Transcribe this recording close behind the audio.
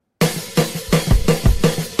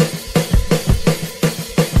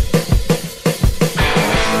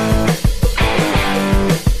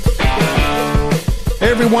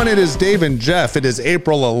everyone. It is Dave and Jeff. It is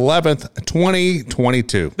April 11th,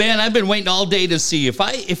 2022. Man, I've been waiting all day to see if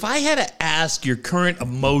I had to ask your current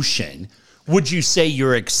emotion, would you say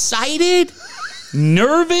you're excited,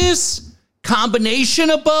 nervous, combination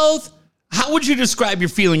of both? How would you describe your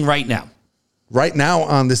feeling right now? Right now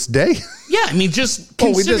on this day? Yeah, I mean, just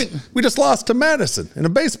consider. We just lost to Madison in a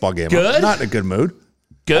baseball game. Good? I'm not in a good mood.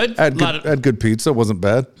 Good? Had good pizza. Wasn't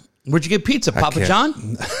bad. Where'd you get pizza? Papa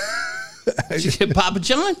John? Did you get Papa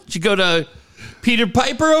John? Did you go to Peter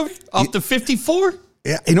Piper off the 54?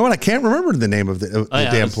 Yeah, you know what? I can't remember the name of the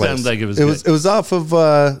damn place. Sounds like it was off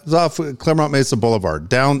of Claremont Mesa Boulevard,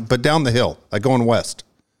 down the hill, like going west.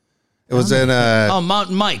 It was in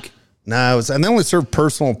Mountain Mike. No, and they only serve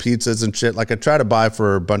personal pizzas and shit. Like I try to buy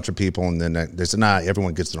for a bunch of people, and then they said, "Nah,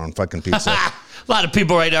 everyone gets their own fucking pizza." A lot of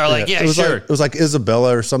people right now are like, "Yeah, sure." It was like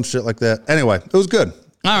Isabella or some shit like that. Anyway, it was good.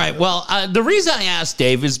 All right. Well, the reason I asked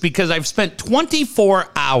Dave is because I've spent 24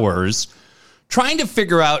 hours trying to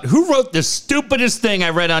figure out who wrote the stupidest thing I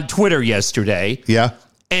read on Twitter yesterday. Yeah.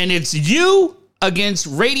 And it's you against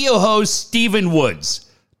radio host Stephen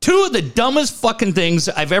Woods. Two of the dumbest fucking things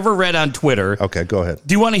I've ever read on Twitter. Okay, go ahead.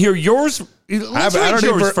 Do you want to hear yours? Let's read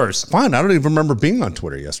yours first. Fine. I don't even remember being on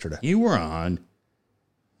Twitter yesterday. You were on.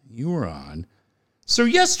 So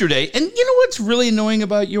yesterday, and you know what's really annoying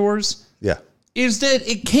about yours? Yeah. Is that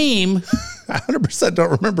it came. I 100% don't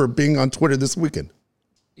remember being on Twitter this weekend.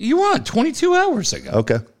 You were on 22 hours ago.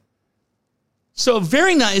 Okay. So a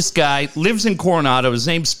very nice guy, lives in Coronado. His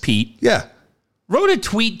name's Pete. Yeah. Wrote a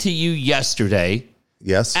tweet to you yesterday.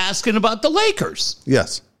 Yes. Asking about the Lakers.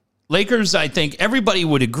 Yes. Lakers, I think everybody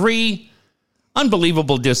would agree.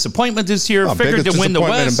 Unbelievable disappointment this year. Figured to win the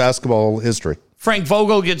West. In basketball history. Frank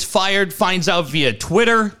Vogel gets fired, finds out via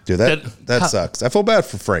Twitter. Dude, that sucks. I feel bad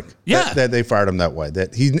for Frank. Yeah. That they fired him that way.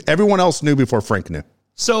 Everyone else knew before Frank knew.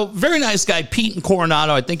 So, very nice guy, Pete in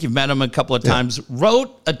Coronado. I think you've met him a couple of times.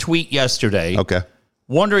 Wrote a tweet yesterday. Okay.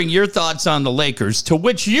 Wondering your thoughts on the Lakers, to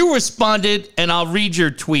which you responded, and I'll read your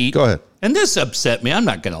tweet. Go ahead. And this upset me. I'm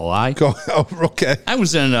not going to lie. Oh, okay. I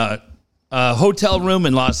was in a hotel room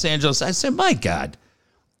in Los Angeles. I said, my God.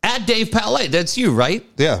 At Dave Palais, that's you, right?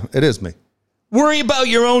 Yeah, it is me. Worry about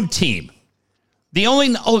your own team.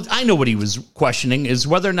 I know what he was questioning is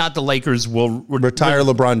whether or not the Lakers will retire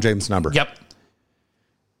LeBron James' number. Yep.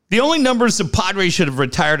 The only numbers the Padres should have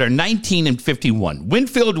retired are 19 and 51.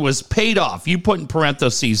 Winfield was paid off. You put in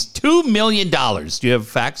parentheses $2 million. Do you have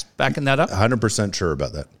facts backing that up? 100% sure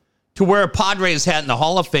about that. To wear a Padres hat in the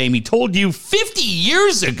Hall of Fame. He told you 50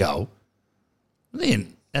 years ago.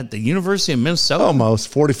 At the University of Minnesota. Almost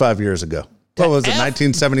 45 years ago. What was it,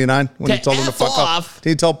 1979 when he told him to fuck off? Did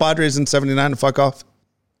he tell Padres in 79 to fuck off?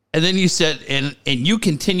 And then you said, and you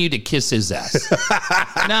continue to kiss his ass.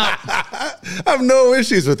 Now, I have no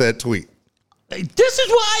issues with that tweet. This is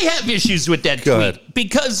why I have issues with that Go tweet. ahead.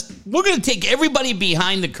 Because we're going to take everybody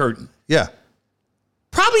behind the curtain. Yeah.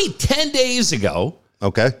 Probably 10 days ago.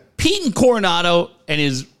 Okay. Pete in Coronado and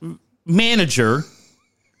his manager,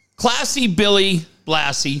 Classy Billy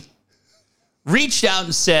Blassie, reached out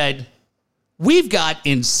and said, we've got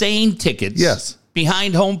insane tickets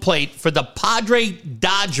behind home plate for the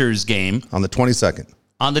Padre-Dodgers game. On the 22nd.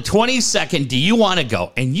 On the 22nd, do you want to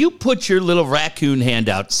go? And you put your little raccoon hand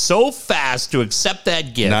out so fast to accept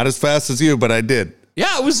that gift. Not as fast as you, but I did.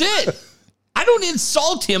 Yeah, it was it. I don't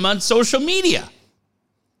insult him on social media.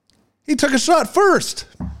 He took a shot first.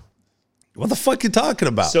 What the fuck are you talking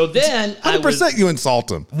about? So then 100% you insult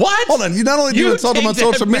him. What? Hold on. You not only do you insult him on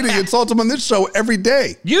social media, you insult him on this show every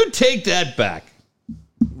day. You take that back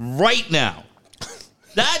right now.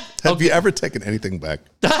 Have you ever taken anything back?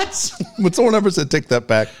 When someone ever said take that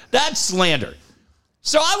back? That's slander.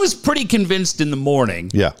 So I was pretty convinced in the morning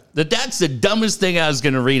that that's the dumbest thing I was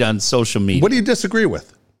going to read on social media. What do you disagree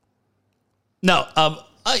with? No.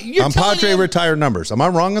 You're on Padre retired numbers. Am I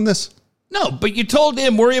wrong on this? No, but you told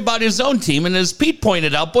him worry about his own team. And as Pete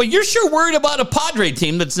pointed out, boy, you're sure worried about a Padre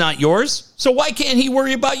team that's not yours. So why can't he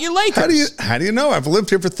worry about your Lakers? How do you know? I've lived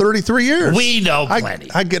here for 33 years. We know plenty.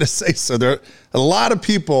 I get to say so. There are a lot of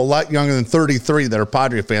people a lot younger than 33 that are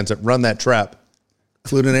Padre fans that run that trap,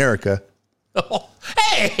 including Erica. Oh,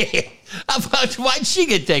 hey, why'd she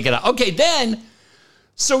get taken out? Okay, then,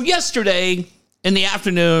 so yesterday in the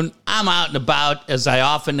afternoon, I'm out and about, as I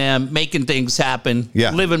often am, making things happen,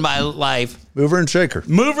 living my life. Mover and shaker.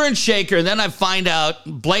 And then I find out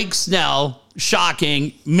Blake Snell,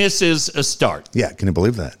 shocking, misses a start. Yeah, can you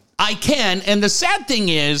believe that? I can, and the sad thing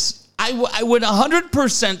is, I would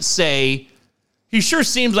 100% say he sure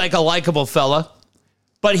seems like a likable fella,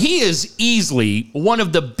 but he is easily one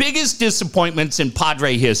of the biggest disappointments in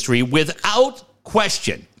Padre history, without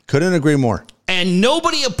question. Couldn't agree more. And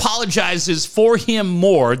nobody apologizes for him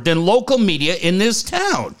more than local media in this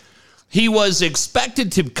town. He was expected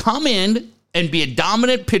to come in and be a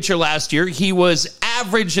dominant pitcher last year. He was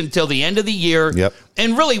average until the end of the year. Yep.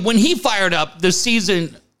 And really, when he fired up, the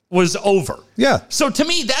season was over. Yeah. So to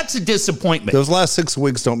me, that's a disappointment. Those last 6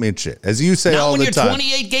 weeks don't mean shit. As you say all the time. When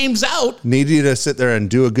you're 28 games out. Need you to sit there and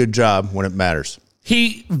do a good job when it matters.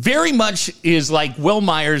 He very much is like Will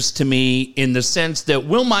Myers to me in the sense that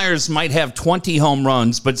Will Myers might have 20 home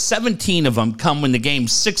runs, but 17 of them come when the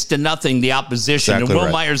game's 6-0 the opposition, exactly, and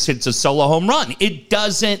Will Myers hits a solo home run. It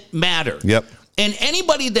doesn't matter. Yep. And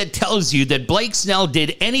anybody that tells you that Blake Snell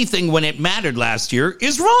did anything when it mattered last year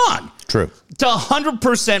is wrong. True. It's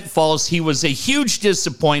 100% false. He was a huge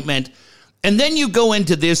disappointment. And then you go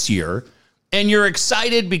into this year, and you're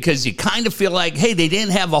excited because you kind of feel like, hey, they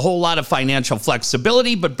didn't have a whole lot of financial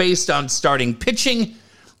flexibility, but based on starting pitching,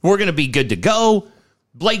 we're going to be good to go.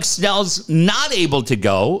 Blake Snell's not able to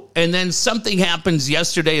go. And then something happens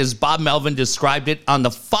yesterday, as Bob Melvin described it, on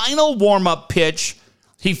the final warm-up pitch.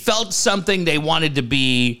 He felt something. They wanted to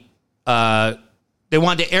be, they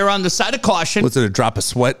wanted to err on the side of caution. Was it a drop of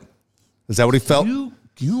sweat? Is that what he felt? You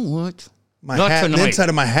know what? My hat, the inside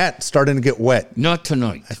of my hat starting to get wet. Not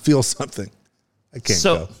tonight. I feel something. I can't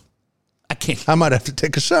go. I can't. I might have to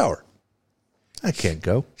take a shower. I can't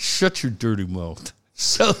go. Shut your dirty mouth.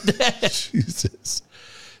 So then, Jesus.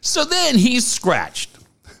 So then he's scratched.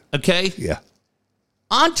 Okay? Yeah.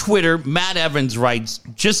 On Twitter, Matt Evans writes,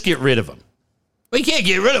 just get rid of him. Well, you can't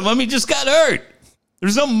get rid of him. He just got hurt.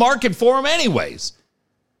 There's no market for him anyways.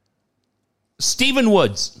 Stephen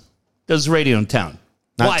Woods does radio in town.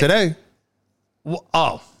 Not today.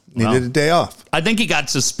 Well, Needed a day off. I think he got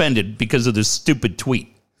suspended because of this stupid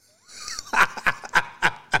tweet.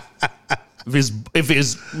 if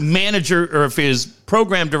his manager or if his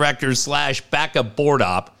program director / backup board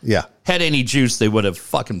op had any juice, they would have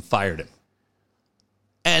fucking fired him.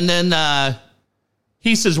 And then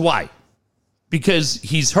he says, why? Because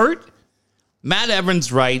he's hurt? Matt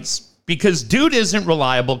Evans writes, because dude isn't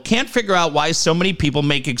reliable, can't figure out why so many people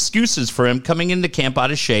make excuses for him coming into camp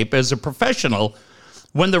out of shape as a professional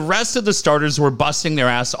when the rest of the starters were busting their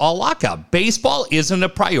ass all lockout. Baseball isn't a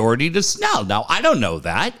priority to Snell. Now, I don't know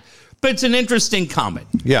that, but it's an interesting comment.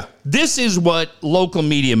 Yeah. This is what local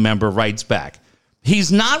media member writes back.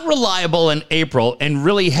 He's not reliable in April and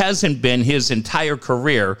really hasn't been his entire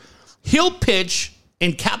career. He'll pitch,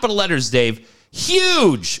 in capital letters, Dave,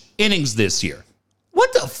 huge innings this year.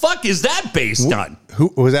 What the fuck is that based on?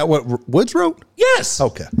 Who was that? What Woods wrote? Yes.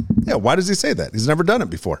 Okay. Yeah. Why does he say that? He's never done it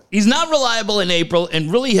before. He's not reliable in April and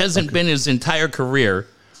really hasn't been his entire career.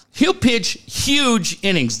 He'll pitch huge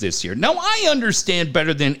innings this year. Now, I understand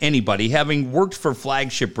better than anybody, having worked for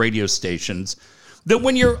flagship radio stations, that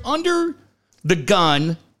when you're under the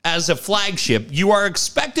gun as a flagship, you are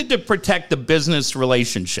expected to protect the business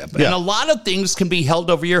relationship. Yeah. And a lot of things can be held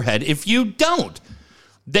over your head if you don't.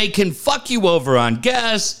 They can fuck you over on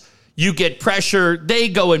guests. You get pressure. They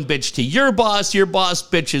go and bitch to your boss. Your boss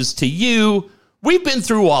bitches to you. We've been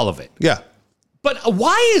through all of it. Yeah. But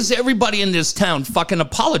why is everybody in this town fucking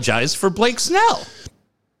apologize for Blake Snell?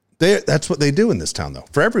 That's what they do in this town, though,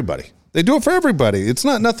 for everybody. They do it for everybody. It's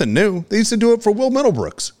not nothing new. They used to do it for Will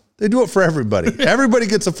Middlebrooks. They do it for everybody. Everybody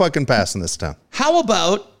gets a fucking pass in this town. How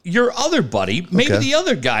about your other buddy, maybe the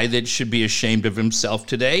other guy that should be ashamed of himself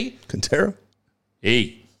today? Quintero?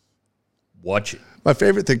 Hey, watch it. My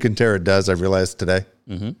favorite thing Quintero does, I realized today,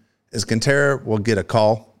 is Quintero will get a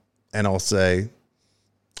call and I'll say,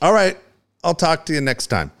 all right, I'll talk to you next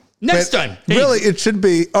time. Next time. Hey. Really, it should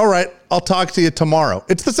be, all right, I'll talk to you tomorrow.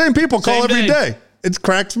 It's the same people call every day. It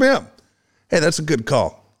cracks me up. Hey, that's a good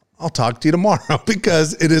call. I'll talk to you tomorrow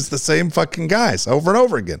because it is the same fucking guys over and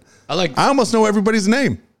over again. I almost know everybody's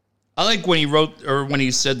name. I like when he wrote or when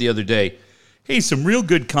he said the other day, hey, some real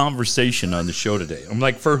good conversation on the show today. I'm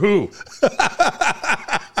like, for who?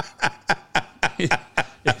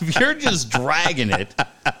 If you're just dragging it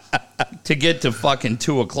to get to fucking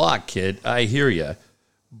 2:00, kid, I hear you.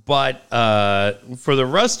 But for the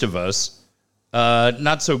rest of us,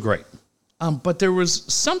 not so great. But there was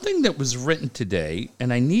something that was written today,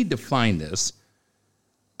 and I need to find this.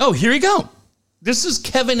 Oh, here you go. This is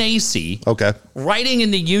Kevin Acee. Okay. Writing in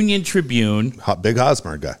the Union Tribune. Big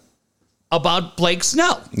Hosmer guy. About Blake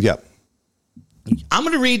Snell. Yep. I'm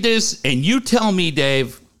going to read this, and you tell me,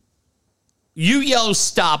 Dave, you yell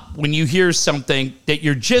stop when you hear something that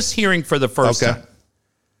you're just hearing for the first time.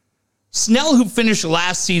 Snell, who finished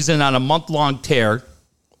last season on a month-long tear,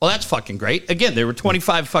 well, that's fucking great. Again, there were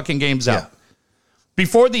 25 fucking games out. Yeah.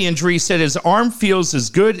 Before the injury, he said his arm feels as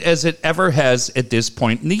good as it ever has at this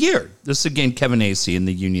point in the year. This is, again, Kevin Acee in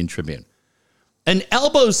the Union Tribune. An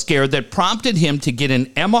elbow scare that prompted him to get an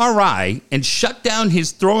MRI and shut down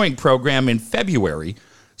his throwing program in February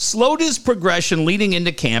slowed his progression leading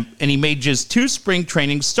into camp, and he made just 2 spring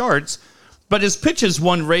training starts, but his pitches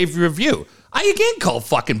won rave review. I again call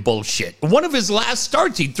fucking bullshit. One of his last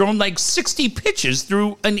starts, he'd thrown like 60 pitches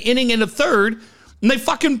through an inning and a third, and they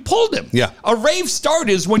fucking pulled him. Yeah. A rave start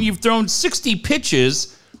is when you've thrown 60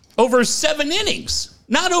 pitches over 7 innings,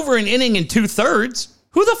 not over an inning and 2/3.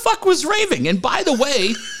 Who the fuck was raving? And by the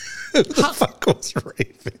way, who the fuck was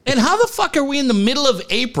raving? And how the fuck are we in the middle of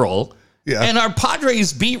April? Yeah. And our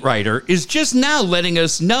Padres beat writer is just now letting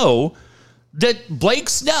us know that Blake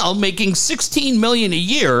Snell, making $16 million a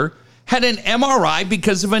year, had an MRI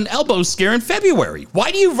because of an elbow scare in February.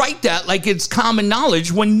 Why do you write that like it's common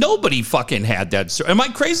knowledge when nobody fucking had that? Am I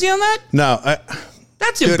crazy on that? No.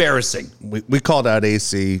 That's embarrassing. We called out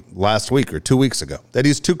AC last week or 2 weeks ago that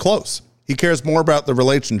he's too close. He cares more about the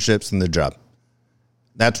relationships than the job.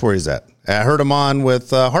 That's where he's at. I heard him on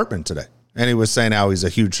with Hartman today, and he was saying how he's a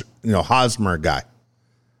huge, Hosmer guy.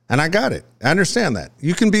 And I got it. I understand that.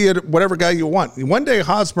 You can be whatever guy you want. One day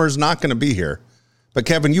Hosmer's not going to be here, but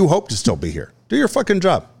Kevin, you hope to still be here. Do your fucking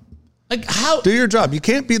job. Like how? Do your job. You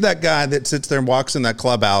can't be that guy that sits there and walks in that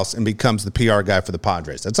clubhouse and becomes the PR guy for the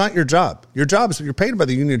Padres. That's not your job. Your job is you're paid by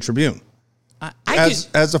the Union Tribune. As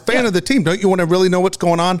a fan of the team, don't you want to really know what's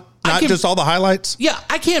going on? Not just all the highlights? Yeah,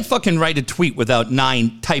 I can't fucking write a tweet without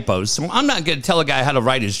 9 typos. So I'm not going to tell a guy how to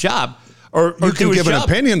write his job or you can give an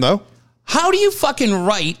opinion, though. How do you fucking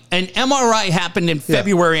write an MRI happened in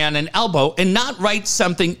February on an elbow and not write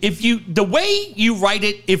something? The way you write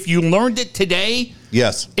it, if you learned it today,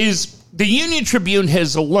 yes, is the Union Tribune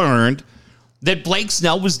has learned that Blake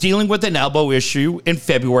Snell was dealing with an elbow issue in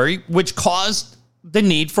February, which caused the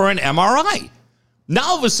need for an MRI. Now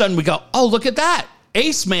all of a sudden we go, oh, look at that.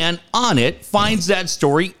 Ace Man on it finds that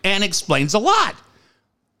story and explains a lot.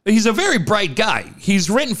 He's a very bright guy. He's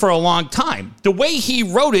written for a long time. The way he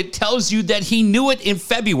wrote it tells you that he knew it in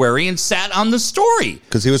February and sat on the story.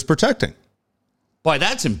 Because he was protecting. Boy,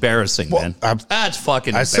 that's embarrassing, man. That's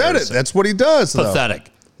fucking embarrassing. I said it. That's what he does, Pathetic.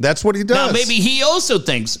 Though. That's what he does. Now, maybe he also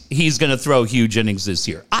thinks he's going to throw huge innings this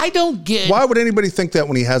year. I don't get... Why would anybody think that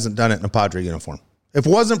when he hasn't done it in a Padre uniform? If it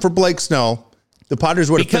wasn't for Blake Snell, the Padres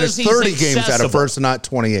would have finished 30 games out of first and not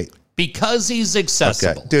 28. Because he's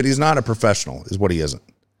accessible. Okay. Dude, he's not a professional, is what he isn't.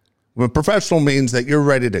 Well, professional means that you're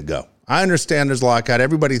ready to go. I understand there's a lockout.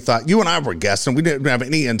 Everybody thought, you and I were guessing, we didn't have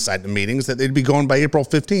any insight in the meetings, that they'd be going by April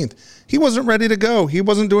 15th. He wasn't ready to go. He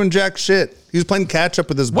wasn't doing jack shit. He was playing catch up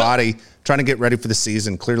with his body, trying to get ready for the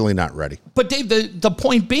season, clearly not ready. But Dave, the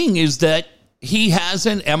point being is that he has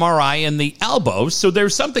an MRI in the elbow, so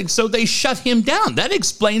there's something, so they shut him down. That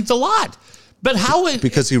explains a lot. But how?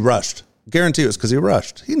 Because he rushed. Guarantee it was because he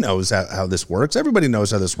rushed. He knows how this works. Everybody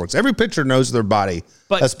knows how this works. Every pitcher knows their body,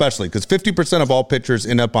 especially because 50% of all pitchers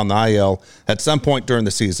end up on the IL at some point during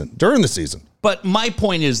the season. But my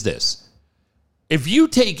point is this. If you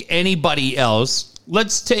take anybody else,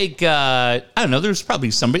 let's take, I don't know, there's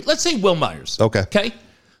probably somebody. Let's say Will Myers. Okay.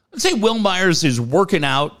 Let's say Will Myers is working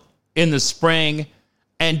out in the spring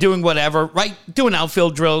and doing whatever, right? Doing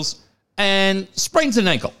outfield drills and sprains an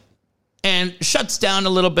ankle. And shuts down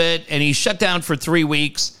a little bit, and he's shut down for 3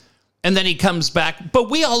 weeks, and then he comes back.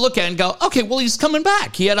 But we all look at it and go, okay, well, he's coming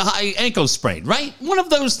back. He had a high ankle sprain, right? One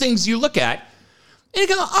of those things you look at, and you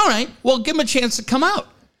go, all right, well, give him a chance to come out.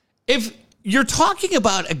 If you're talking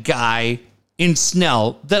about a guy in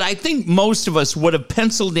Snell that I think most of us would have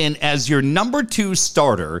penciled in as your number 2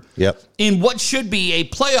 starter in what should be a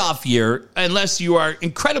playoff year, unless you are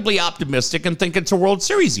incredibly optimistic and think it's a World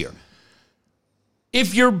Series year.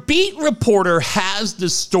 If your beat reporter has the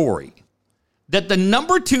story that the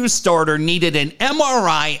number 2 starter needed an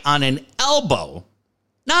MRI on an elbow,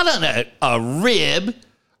 not on a rib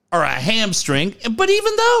or a hamstring, but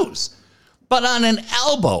even those, but on an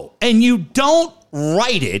elbow, and you don't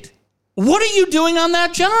write it, what are you doing on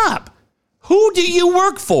that job? Who do you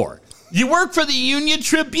work for? You work for the Union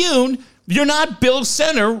Tribune. You're not Bill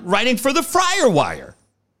Center writing for the Friar Wire.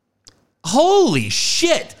 Holy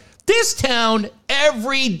shit. This town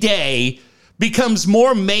every day becomes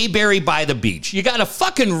more Mayberry by the beach. You got a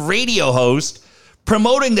fucking radio host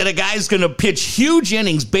promoting that a guy's going to pitch huge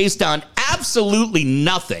innings based on absolutely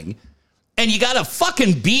nothing. And you got a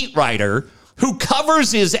fucking beat writer who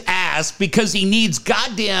covers his ass because he needs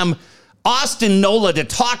goddamn Austin Nola to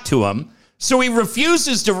talk to him. So he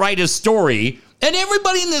refuses to write a story. And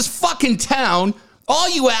everybody in this fucking town, all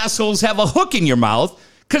you assholes have a hook in your mouth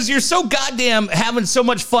because you're so goddamn having so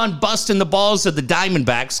much fun busting the balls of the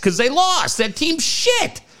Diamondbacks because they lost. That team's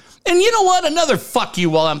shit. And you know what? Another fuck you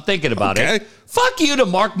while I'm thinking about it. Fuck you to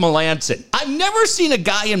Mark Melancon. I've never seen a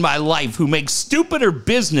guy in my life who makes stupider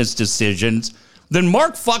business decisions than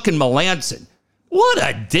Mark fucking Melancon. What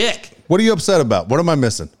a dick. What are you upset about? What am I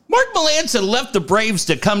missing? Mark Melancon left the Braves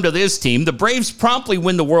to come to this team. The Braves promptly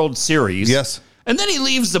win the World Series. Yes. And then he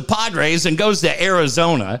leaves the Padres and goes to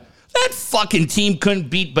Arizona. That fucking team couldn't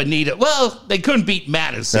beat Bonita. Well, they couldn't beat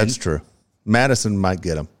Madison. That's true. Madison might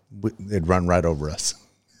get them. They'd run right over us.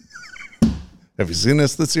 Have you seen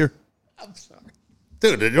this year? I'm sorry.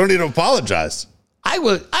 Dude, you don't need to apologize.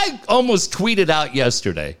 I almost tweeted out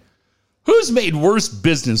yesterday, who's made worse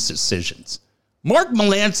business decisions? Mark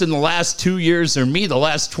Melancon the last 2 years or me the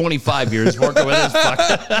last 25 years working with this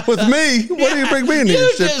fucker? With me? What do you bring me into your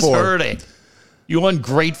shit for? You just heard it. You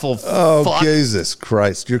ungrateful fuck. Jesus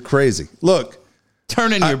Christ. You're crazy. Look.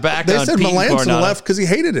 Turning your back on Pete They said Melancon Coronado. left because he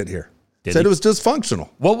hated it here. Said it was dysfunctional.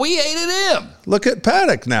 Well, we hated him. Look at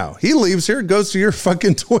Paddock now. He leaves here, goes to your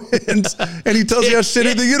fucking Twins, and he tells you how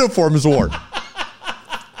shitty the uniforms wore.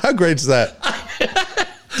 How great is that?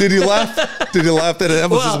 Did you laugh? Did you laugh that it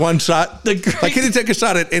was just one shot? Like, he didn't take a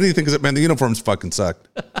shot at anything because it meant the uniforms fucking sucked.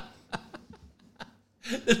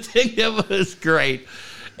 The thing that was great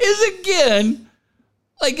is, again,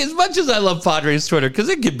 like, as much as I love Padres Twitter, because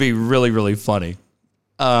it could be really, really funny.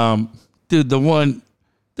 Dude,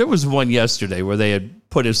 there was one yesterday where they had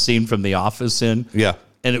put a scene from The Office in. Yeah.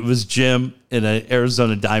 And it was Jim in an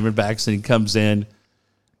Arizona Diamondbacks, and he comes in,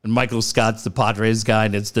 and Michael Scott's the Padres guy,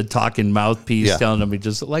 and it's the talking mouthpiece telling him, he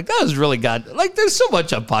just, like, that was really like, there's so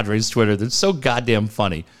much on Padres Twitter that's so goddamn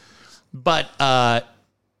funny. But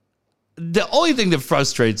the only thing that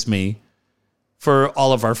frustrates me for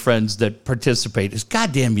all of our friends that participate is,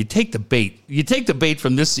 goddamn, you take the bait. You take the bait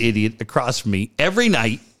from this idiot across from me every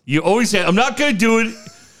night. You always say, I'm not going to do it.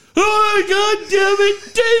 Oh, God damn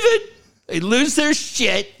it, David. They lose their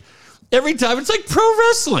shit every time. It's like pro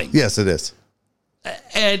wrestling. Yes, it is.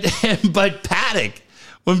 But Paddock,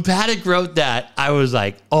 when Paddock wrote that, I was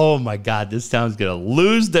like, oh, my God, this town's going to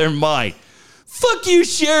lose their mind. Fuck you,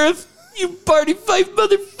 Sheriff. You party fight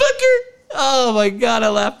motherfucker. Oh, my God, I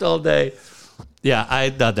laughed all day. Yeah, I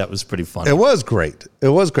thought that was pretty funny. It was great. It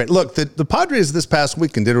was great. Look, the Padres this past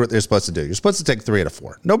weekend did what they're supposed to do. You're supposed to take 3 out of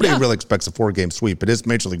 4. Nobody really expects a 4-game sweep. It is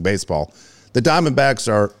Major League Baseball. The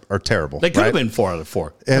Diamondbacks are terrible. They could have been 4 out of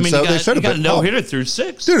 4. And so they should have been. You got a no-hitter through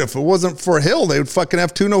 6. Dude, if it wasn't for Hill, they would fucking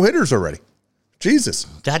have 2 no-hitters already. Jesus.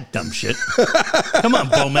 That dumb shit. Come on,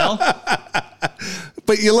 Bomel.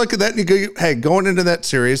 But you look at that and you go, hey, going into that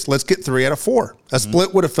series, let's get 3 out of 4. A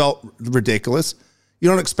split would have felt ridiculous. You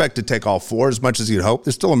don't expect to take all 4 as much as you'd hope.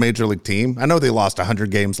 They're still a major league team. I know they lost 100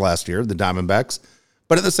 games last year, the Diamondbacks.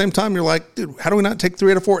 But at the same time, you're like, dude, how do we not take 3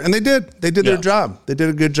 out of 4? And they did. They did their job. They did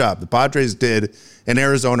a good job. The Padres did in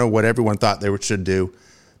Arizona what everyone thought they should do.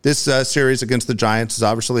 This series against the Giants is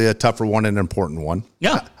obviously a tougher one and an important one.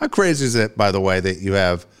 Yeah. How crazy is it, by the way, that you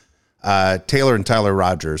have Taylor and Tyler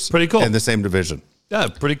Rogers pretty cool in the same division? Yeah,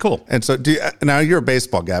 pretty cool. And so now you're a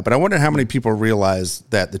baseball guy, but I wonder how many people realize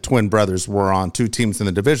that the twin brothers were on 2 teams in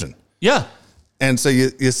the division. Yeah. And so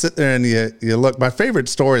you sit there and you look. My favorite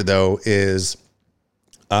story, though, is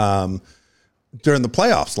during the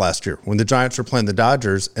playoffs last year when the Giants were playing the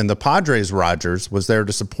Dodgers and the Padres Rogers was there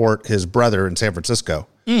to support his brother in San Francisco.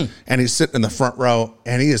 And he's sitting in the front row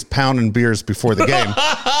and he is pounding beers before the game.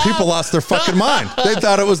 People lost their fucking mind. They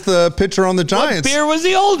thought it was the pitcher on the Giants. What beer was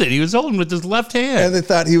he holding? He was holding with his left hand. And they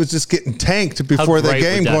thought he was just getting tanked before the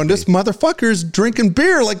game, going, this motherfucker's drinking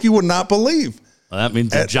beer like you would not believe. Well, that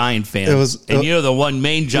means a Giant fan. And you know the one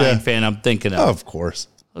main Giant fan I'm thinking of. Oh, of course.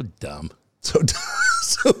 So dumb. So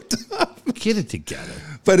dumb. Get it together.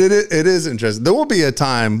 But it is interesting. There will be a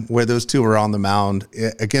time where those two are on the mound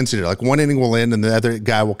against each other. Like one inning will end and the other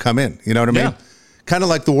guy will come in. You know what I mean? Yeah. Kind of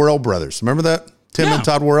like the Worrell brothers. Remember that? Tim and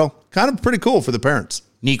Todd Worrell? Kind of pretty cool for the parents.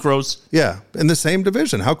 Necros. Yeah. In the same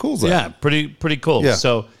division. How cool is that? Yeah. Pretty cool. Yeah.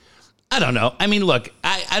 So, I don't know. I mean, look,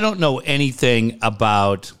 I don't know anything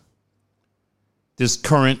about this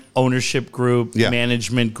current ownership group,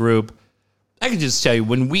 management group. I can just tell you,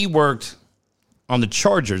 when we worked on the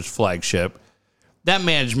Chargers flagship, that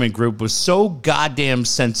management group was so goddamn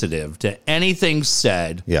sensitive to anything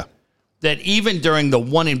said that even during the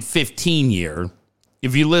 1-in-15 year,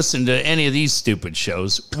 if you listen to any of these stupid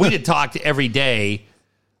shows, we'd have talked every day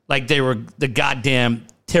like they were the goddamn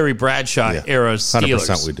Terry Bradshaw era Steelers.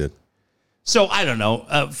 100% we did. So I don't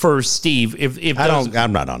know. For Steve, if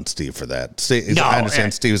I'm not on Steve for that. I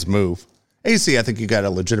understand Steve's move. AC, I think you got a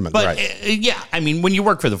legitimate right. Yeah, I mean, when you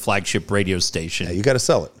work for the flagship radio station, you got to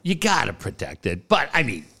sell it. You got to protect it. But, I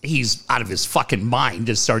mean, he's out of his fucking mind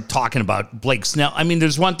to start talking about Blake Snell. I mean,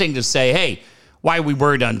 there's one thing to say, hey, why are we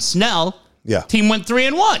worried on Snell? Yeah. Team went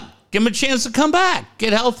 3-1. Give him a chance to come back,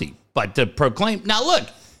 get healthy. But to proclaim, now look,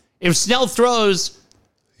 if Snell throws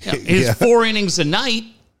his 4 innings a night,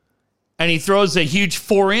 and he throws a huge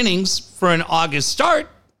 4 innings for an August start,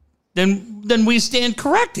 then we stand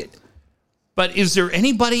corrected. But is there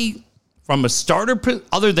anybody from a starter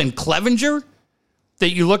other than Clevenger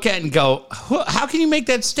that you look at and go, how can you make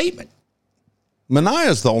that statement? Manaea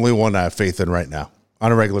is the only one I have faith in right now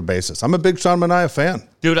on a regular basis. I'm a big Sean Manaea fan.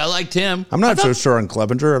 Dude, I liked him. I'm not so sure on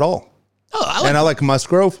Clevenger at all. Oh, I like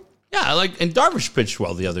Musgrove. Yeah, and Darvish pitched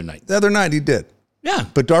well the other night. The other night he did. Yeah.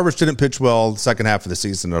 But Darvish didn't pitch well the second half of the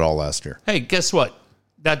season at all last year. Hey, guess what?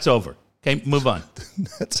 That's over. Okay, move on.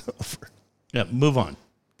 That's over. Yeah, move on.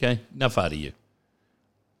 Okay, enough out of you.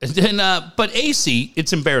 And then, but AC,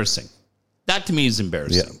 it's embarrassing. That to me is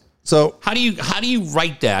embarrassing. Yeah. So how do you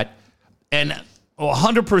write that? And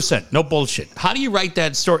 100%, no bullshit. How do you write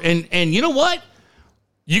that story? And you know what?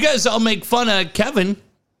 You guys all make fun of Kevin.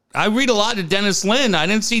 I read a lot of Dennis Lin. I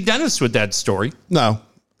didn't see Dennis with that story. No,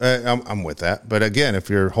 I'm with that. But again, if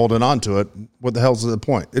you're holding on to it, what the hell's the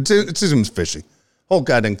point? It seems fishy. Whole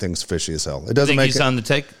goddamn thing's fishy as hell. It doesn't make he's on the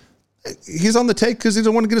take. He's on the take because he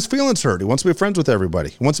doesn't want to get his feelings hurt. He wants to be friends with everybody.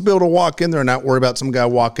 He wants to be able to walk in there and not worry about some guy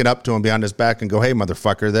walking up to him behind his back and go, "Hey,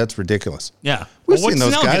 motherfucker, that's ridiculous." Yeah, we've seen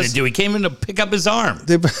those Snell guys. Going to do? He came in to pick up his arm,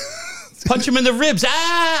 punch him in the ribs.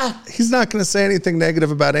 He's not going to say anything negative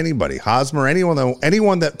about anybody. Hosmer,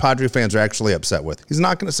 anyone that Padre fans are actually upset with. He's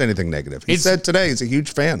not going to say anything negative. He said today he's a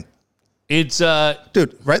huge fan. It's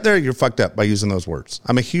dude, right there, you're fucked up by using those words.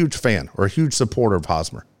 I'm a huge fan or a huge supporter of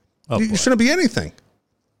Hosmer. You shouldn't be anything.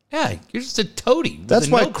 Yeah, you're just a toady. That's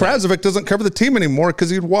why Krasovic doesn't cover the team anymore, because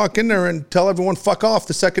he'd walk in there and tell everyone fuck off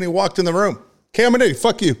the second he walked in the room. Caminiti,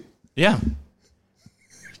 fuck you. Yeah.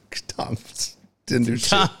 Tom didn't do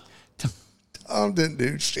shit. Tom didn't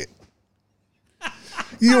do shit.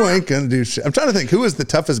 You ain't going to do shit. I'm trying to think, who is the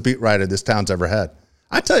toughest beat writer this town's ever had?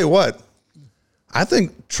 I tell you what, I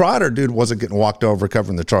think Trotter, dude, wasn't getting walked over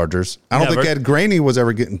covering the Chargers. I don't think Ed Graney was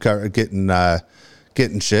ever getting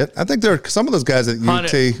shit. I think there are some of those guys at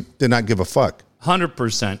UT did not give a fuck.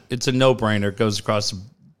 100%. It's a no-brainer. It goes across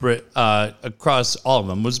all of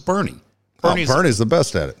them. Was Bernie. Bernie's the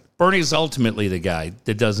best at it. Bernie's ultimately the guy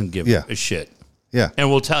that doesn't give a shit. Yeah. And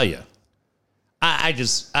we'll tell you. I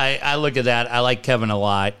look at that. I like Kevin a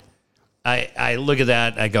lot. I look at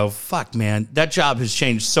that. I go, fuck, man. That job has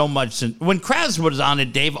changed so much. When Kras was on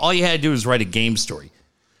it, Dave, all you had to do was write a game story.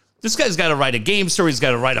 This guy's got to write a game story. He's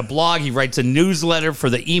got to write a blog. He writes a newsletter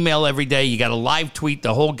for the email every day. You got to live tweet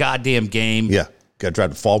the whole goddamn game. Yeah. Got to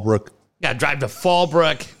drive to Fallbrook. Got to drive to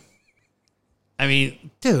Fallbrook. I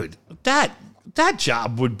mean, dude, that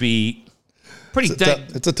job would be pretty...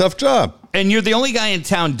 It's a tough job. And you're the only guy in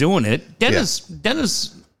town doing it.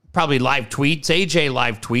 Dennis probably live tweets. AJ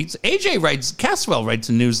live tweets. Caswell writes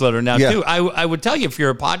a newsletter now, too. I would tell you, if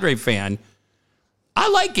you're a Padre fan... I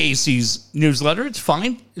like AC's newsletter. It's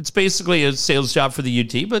fine. It's basically a sales job for the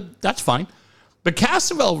UT, but that's fine. But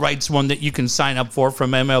Caswell writes one that you can sign up for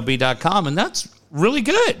from MLB.com, and that's really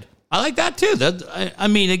good. I like that, too. I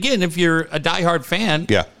mean, again, if you're a diehard fan.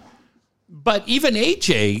 Yeah. But even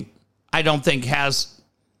AJ, I don't think has...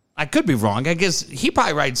 I could be wrong. I guess he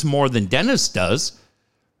probably writes more than Dennis does.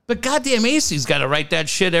 But goddamn AC's got to write that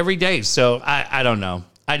shit every day. So I don't know.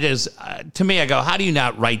 To me, I go, how do you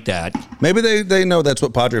not write that? Maybe they know that's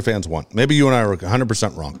what Padre fans want. Maybe you and I are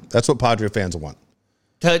 100% wrong. That's what Padre fans want.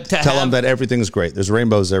 To tell them that everything's great. There's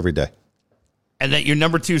rainbows every day. And that your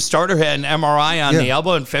number 2 starter had an MRI on the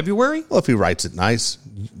elbow in February? Well, if he writes it nice,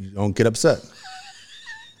 you don't get upset.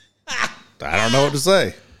 I don't know what to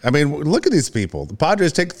say. I mean, look at these people. The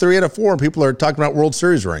Padres take 3 out of 4, and people are talking about World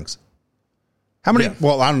Series rings. How many? Yeah.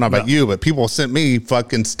 Well, I don't know about you, but people sent me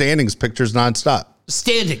fucking standings pictures nonstop.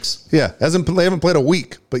 Standings. Yeah, they haven't played a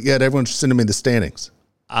week, but yet everyone's sending me the standings.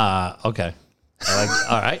 Okay. All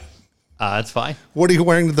right. That's fine. What are you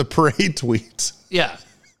wearing to the parade tweets? Yeah.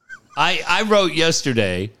 I wrote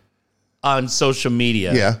yesterday on social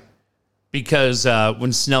media. Yeah. Because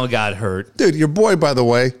when Snell got hurt. Dude, your boy, by the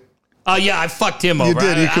way. Oh, yeah, I fucked him over. You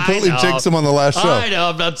did. You completely jinxed him on the last show. I know.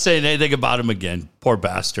 I'm not saying anything about him again. Poor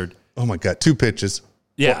bastard. Oh, my God. 2 pitches.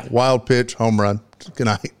 Yeah. Wild pitch, home run. Good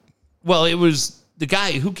night. Well, it was the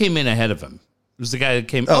guy who came in ahead of him. It was the guy that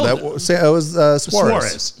came... that was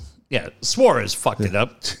Suarez. Yeah, Suarez fucked it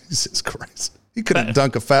up. Jesus Christ. He could have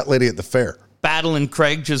dunked a fat lady at the fair. Battle and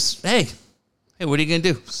Craig just, hey, what are you going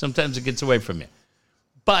to do? Sometimes it gets away from you.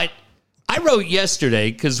 But I wrote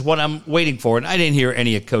yesterday, because what I'm waiting for, and I didn't hear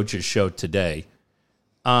any of Coach's show today,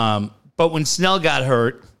 but when Snell got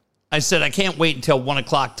hurt, I said, I can't wait until 1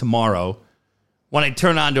 o'clock tomorrow when I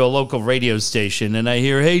turn on to a local radio station and I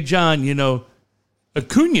hear, hey, John,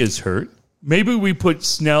 Acuna's hurt. Maybe we put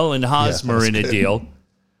Snell and Hosmer in a deal.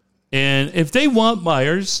 And if they want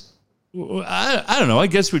Myers, I don't know. I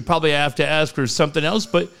guess we'd probably have to ask for something else.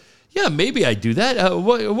 But, yeah, maybe I'd do that.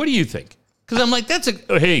 What do you think? Because I'm like, that's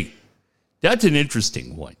an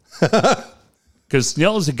interesting one. Because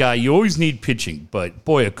Snell is a guy, you always need pitching. But,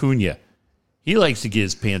 boy, Acuna, he likes to get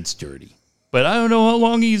his pants dirty. But I don't know how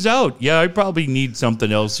long he's out. Yeah, I probably need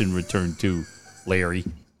something else in return too, Larry.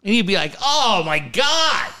 And he'd be like, oh, my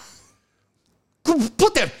God.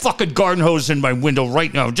 Put that fucking garden hose in my window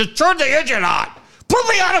right now. Just turn the engine on. Put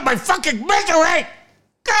me out of my fucking misery.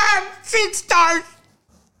 God, see stars.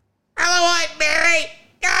 I don't want Mary.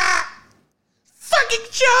 Fucking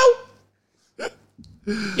Joe.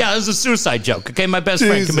 Yeah, it was a suicide joke. Okay, my best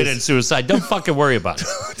friend committed suicide. Don't fucking worry about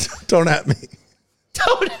it. Don't at me.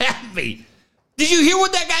 Don't at me. Did you hear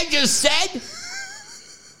what that guy just said?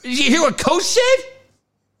 Did you hear what Coach said?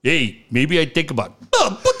 Hey, maybe I'd think about it.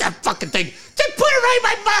 Oh, put that fucking thing. Just put it right in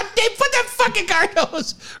my mouth, Dave. Put that fucking garden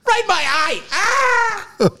hose right in my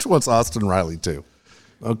eye. Which one's Austin Riley, too?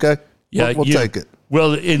 Okay? Yeah, we'll take it.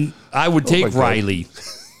 Well, I would take Riley.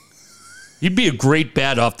 He'd be a great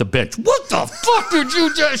bat off the bench. What the fuck did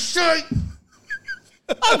you just say?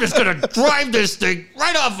 I'm just going to drive this thing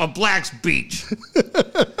right off of Black's Beach.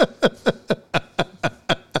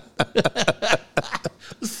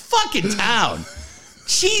 Fucking town.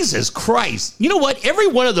 Jesus Christ. You know what? Every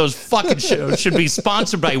one of those fucking shows should be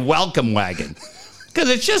sponsored by Welcome Wagon. Because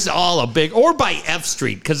it's just all a big, or by F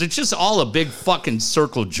Street, because it's just all a big fucking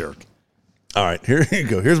circle jerk. All right, here you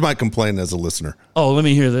go. Here's my complaint as a listener. Oh, let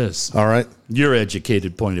me hear this. All right. Your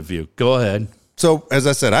educated point of view. Go ahead. So, as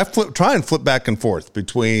I said, I try and flip back and forth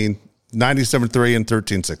between 97.3 and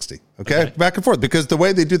 1360. Okay? Back and forth. Because the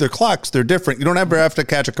way they do their clocks, they're different. You don't ever have to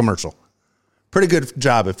catch a commercial. Pretty good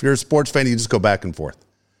job. If you're a sports fan, you just go back and forth.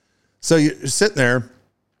 So you're sitting there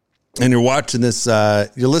and you're watching this,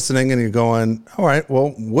 you're listening and you're going, all right,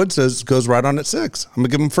 well, Woods goes right on at 6. I'm going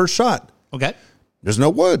to give him first shot. Okay. There's no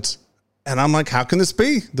Woods. And I'm like, how can this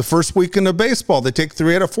be? The first weekend of baseball, they take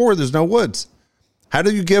 3 out of 4. There's no Woods. How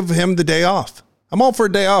do you give him the day off? I'm all for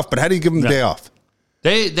a day off, but how do you give him the day off?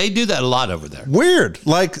 They do that a lot over there. Weird.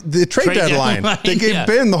 Like the trade deadline. They gave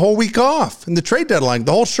Ben the whole week off. And the trade deadline,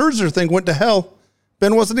 the whole Scherzer thing went to hell.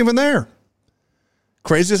 Ben wasn't even there.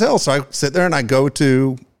 Crazy as hell. So I sit there and I go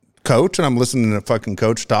to Coach and I'm listening to fucking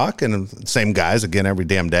Coach talk and same guys again every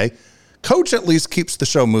damn day. Coach at least keeps the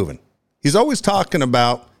show moving. He's always talking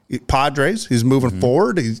about Padres. He's moving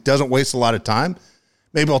forward. He doesn't waste a lot of time.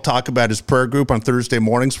 Maybe I'll talk about his prayer group on Thursday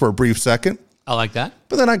mornings for a brief second. I like that.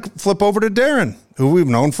 But then I flip over to Darren, who we've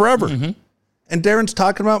known forever. Mm-hmm. And Darren's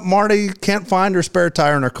talking about Marty can't find her spare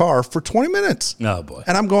tire in her car for 20 minutes. Oh, boy.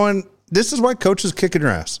 And I'm going, this is why Coach is kicking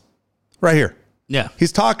your ass. Right here. Yeah.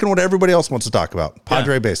 He's talking what everybody else wants to talk about.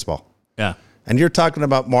 Padre baseball. Yeah. And you're talking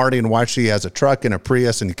about Marty and why she has a truck and a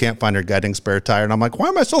Prius and you can't find her goddamn spare tire. And I'm like, why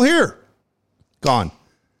am I still here? Gone.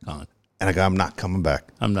 And I go, I'm not coming back.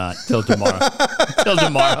 I'm not. Till tomorrow. Till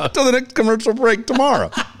tomorrow. Till the next commercial break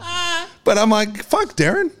tomorrow. But I'm like, fuck,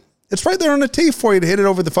 Darren. It's right there on the tee for you to hit it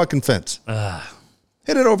over the fucking fence.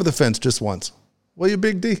 Hit it over the fence just once. Will you,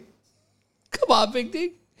 Big D? Come on, Big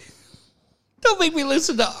D. Don't make me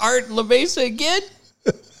listen to Art LaMesa again.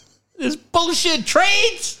 This bullshit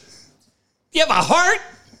trades. You have a heart?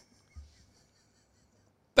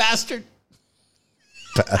 Bastard.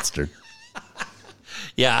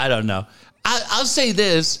 Yeah, I don't know. I'll say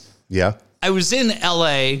this. Yeah. I was in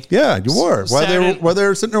L.A. Yeah, you were. While they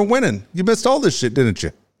were sitting there winning. You missed all this shit, didn't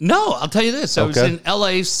you? No, I'll tell you this. I was in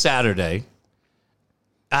L.A. Saturday.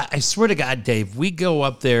 I swear to God, Dave, we go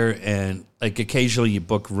up there and like occasionally you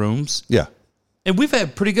book rooms. Yeah. And we've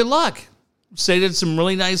had pretty good luck. Stayed at some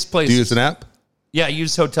really nice places. Do you use an app? Yeah, I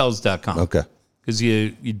use hotels.com. Okay. Because you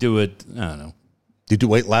do it, I don't know. Did you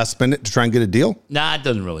wait last minute to try and get a deal? Nah, it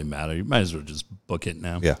doesn't really matter. You might as well just book it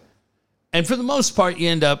now. Yeah. And for the most part, you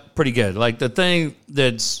end up pretty good. Like the thing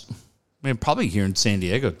that's, probably here in San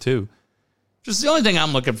Diego too. Just the only thing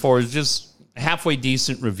I'm looking for is just halfway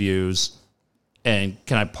decent reviews and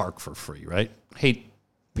can I park for free, right? Hate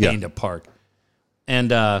paying to park.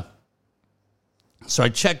 And so I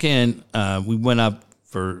check in. We went up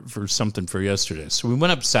for something for yesterday. So we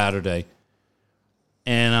went up Saturday.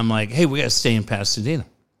 And I'm like, hey, we got to stay in Pasadena.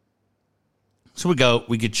 So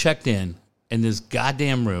we get checked in this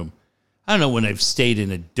goddamn room. I don't know when I've stayed in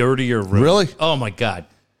a dirtier room. Really? Oh, my God.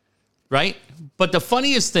 Right? But the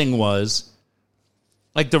funniest thing was,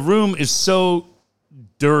 like, the room is so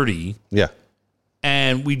dirty. Yeah.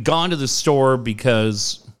 And we'd gone to the store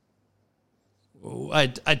because I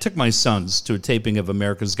took my sons to a taping of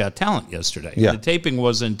America's Got Talent yesterday. Yeah. The taping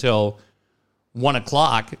wasn't until 1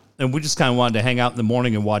 o'clock, and we just kind of wanted to hang out in the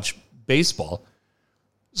morning and watch baseball.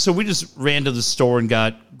 So we just ran to the store and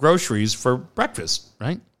got groceries for breakfast,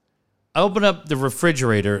 right? I open up the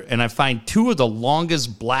refrigerator, and I find 2 of the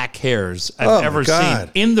longest black hairs I've ever seen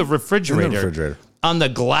in the refrigerator. On the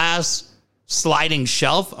glass sliding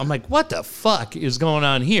shelf. I'm like, what the fuck is going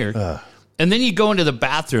on here? And then you go into the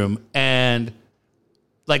bathroom, and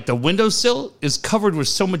like the windowsill is covered with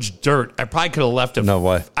so much dirt. I probably could have left No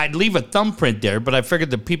way. I'd leave a thumbprint there, but I figured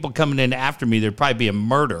the people coming in after me, there'd probably be a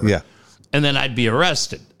murder. Yeah. And then I'd be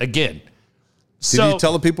arrested again. Did you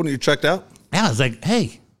tell the people when you checked out? Yeah, I was like,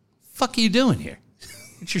 hey, fuck are you doing here?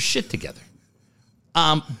 Get your shit together.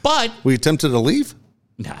 But Were you tempted to leave?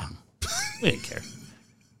 no, we didn't care.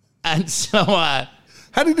 And so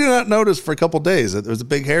how did you not notice for a couple days that there was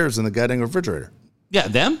big hairs in the goddamn refrigerator? yeah,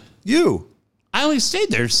 them. You. I only stayed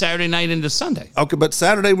there Saturday night into Sunday. Okay, but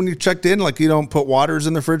Saturday when you checked in, like you don't put waters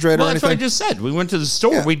in the refrigerator Well, or that's anything? what I just said. We went to the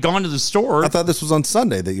store. Yeah. We'd gone to the store. I thought this was on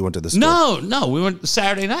Sunday that you went to the store. No, we went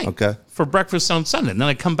Saturday night. Okay. For breakfast on Sunday. And then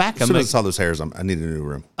I come back. As I'm soon as like, I saw those hairs, I need a new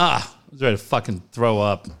room. I was ready to fucking throw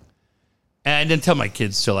up. And I didn't tell my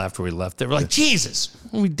kids till after we left. They were like, Jesus,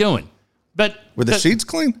 what are we doing? But Were the sheets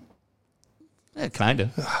clean? yeah, kind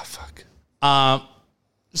of. Oh, fuck.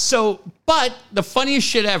 But the funniest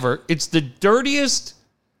shit ever, it's the dirtiest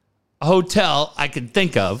hotel I could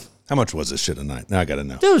think of. How much was this shit a night? Now I got to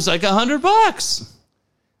know. Dude, it was like $100.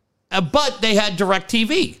 But they had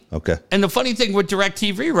DirecTV. Okay. And the funny thing with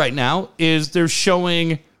DirecTV right now is they're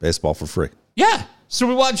showing... Baseball for free. Yeah. So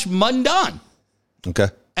we watched Mundan. Okay.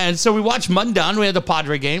 And so we watched Mundan. We had the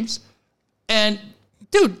Padre games. And,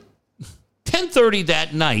 dude, 10:30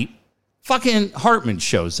 that night, fucking Hartman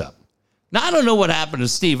shows up. Now, I don't know what happened to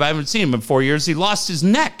Steve. I haven't seen him in 4 years. He lost his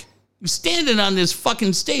neck. He was standing on this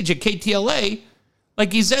fucking stage at KTLA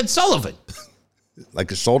like he's Ed Sullivan. Like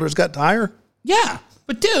his shoulders got higher? Yeah.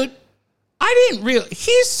 But, dude, I didn't realize.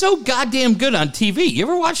 He's so goddamn good on TV. You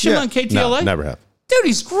ever watched him on KTLA? No, never have. Dude,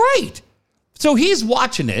 he's great. So he's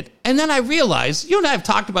watching it, and then I realize, you and I have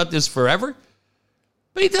talked about this forever,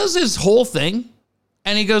 but he does this whole thing,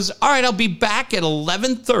 and he goes, all right, I'll be back at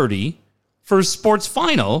 11:30 for Sports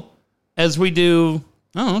Final as we do,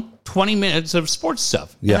 20 minutes of sports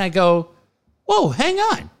stuff. Yeah. And I go, whoa, hang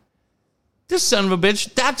on. This son of a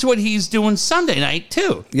bitch, that's what he's doing Sunday night,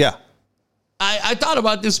 too. Yeah. I thought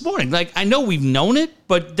about this morning. Like, I know we've known it,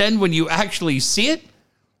 but then when you actually see it,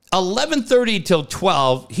 11:30 till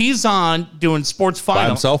 12, he's on doing Sports Final. By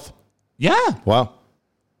himself? Yeah. Wow.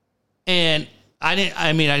 And I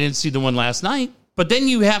didn't see the one last night, but then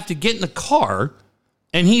you have to get in the car,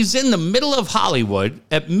 and he's in the middle of Hollywood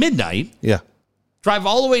at midnight, Yeah. drive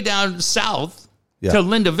all the way down south Yeah. to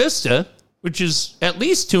Linda Vista, which is at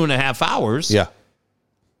least 2.5 hours. Yeah.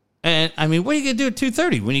 And, I mean, what are you going to do at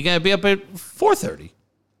 2:30 when you got to be up at 4:30?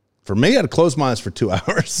 For me, I'd close my eyes for 2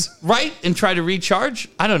 hours. Right? And try to recharge?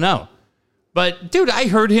 I don't know. But, dude, I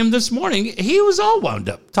heard him this morning. He was all wound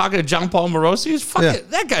up talking to John Paul Morosi. He's fucking,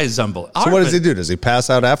 that guy's unbelievable. So what does he do? Does he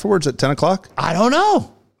pass out afterwards at 10 o'clock? I don't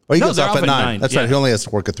know. Well, he No, gets they're off at 9. That's yeah. right. He only has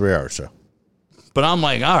to work a 3-hour show. But I'm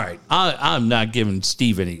like, all right, I'm not giving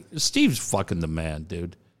Steve any. Steve's fucking the man,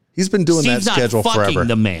 dude. He's been doing Steve's that schedule not fucking forever.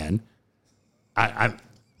 the man.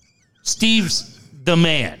 Steve's the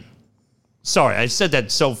man. Sorry, I said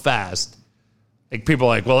that so fast. Like, people are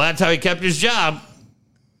like, well, that's how he kept his job.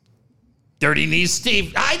 Dirty knees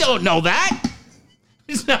Steve. I don't know that.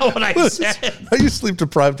 It's not what I said. Are you sleep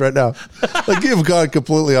deprived right now? Like, you've gone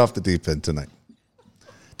completely off the deep end tonight.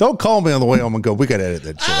 Don't call me on the way home and go, we got to edit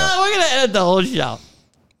that shit out. We're going to edit the whole show.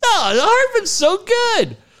 No, the Hartman's so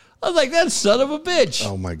good. I was like, that son of a bitch.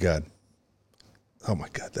 Oh, my God. Oh, my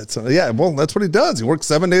God. That's what he does. He works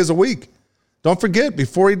 7 days a week. Don't forget,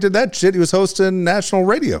 before he did that shit, he was hosting national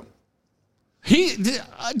radio. Do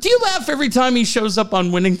you laugh every time he shows up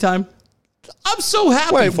on Winning Time? I'm so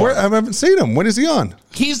happy Wait, for him. I haven't seen him. When is he on?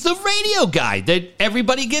 He's the radio guy that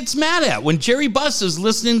everybody gets mad at. When Jerry Buss is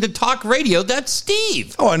listening to talk radio, that's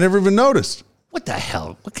Steve. Oh, I never even noticed. What the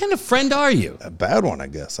hell? What kind of friend are you? A bad one, I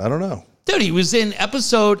guess. I don't know. Dude, he was in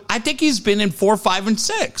episode, I think he's been in 4, 5, and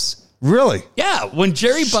 6. Really? Yeah, when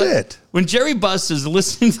Jerry Buss is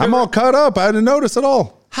listening to I'm all caught up. I didn't notice at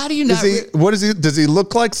all. How do you not? Does he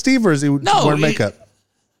look like Steve or is he wearing makeup?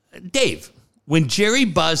 Dave, when Jerry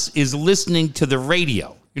Buss is listening to the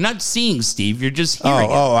radio, you're not seeing Steve, you're just hearing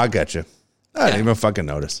it. Oh, I got you. I didn't even fucking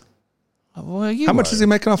notice. Well, How much is he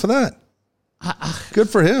making off of that? Good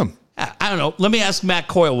for him. I don't know. Let me ask Matt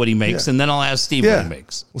Coyle what he makes, and then I'll ask Steve what he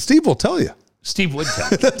makes. Well, Steve will tell you. Steve would tell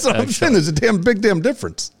you. That's what I'm saying. There's a big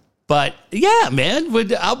difference. But, yeah, man,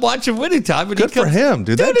 I'm watching Winning Time. And Good for him,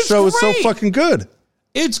 dude. That show is so fucking good.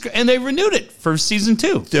 And they renewed it for season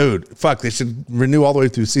 2. Dude, fuck, they should renew all the way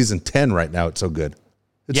through season 10 right now. It's so good.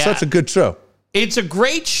 It's such a good show. It's a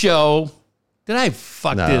great show. Did I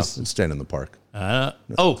fuck this? It's Staying in the Park.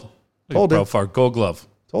 Told you. Gold glove.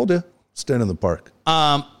 Told you. Staying in the Park.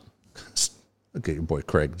 Look at your boy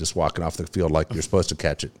Craig just walking off the field like you're supposed to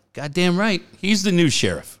catch it. Goddamn right. He's the new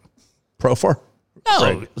sheriff. Profar?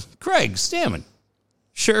 No, Craig Stammen.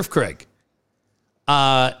 Sheriff Craig.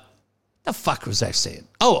 The fuck was I saying?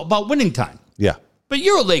 Oh, about winning time. Yeah. But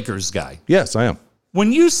you're a Lakers guy. Yes, I am.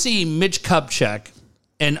 When you see Mitch Kupchak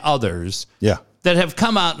and others that have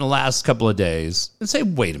come out in the last couple of days and say,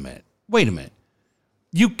 wait a minute.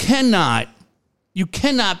 You cannot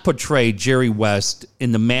portray Jerry West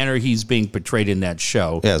in the manner he's being portrayed in that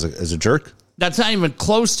show. Yeah, as a jerk. That's not even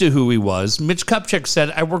close to who he was. Mitch Kupchak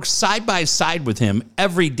said, I work side by side with him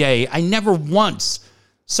every day. I never once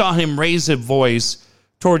saw him raise a voice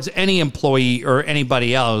towards any employee or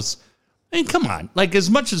anybody else. I mean, come on. Like, as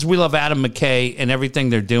much as we love Adam McKay and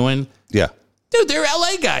everything they're doing. Yeah. Dude, they're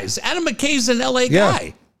LA guys. Adam McKay's an LA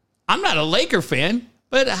guy. I'm not a Laker fan,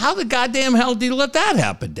 but how the goddamn hell do you let that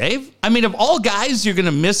happen, Dave? I mean, of all guys you're going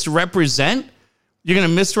to misrepresent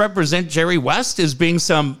Jerry West as being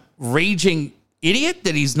some raging idiot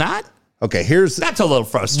that he's not? Okay, that's a little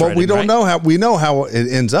frustrating. Well, we know how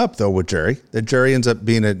it ends up though with Jerry. That Jerry ends up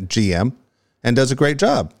being a GM and does a great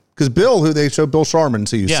job. Because Bill, who they show Bill Sharman,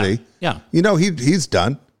 so you see, he's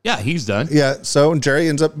done. Yeah, he's done. Yeah, so Jerry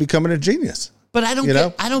ends up becoming a genius. But I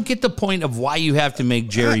don't get the point of why you have to make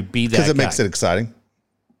Jerry be that guy. Because it makes it exciting.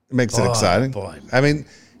 It makes it exciting. Boy. I mean,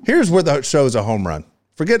 here's where the show's a home run.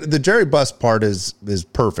 Forget the Jerry Buss part is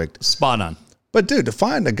perfect. Spot on. But dude, to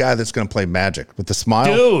find a guy that's going to play magic with the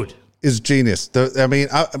smile, is genius.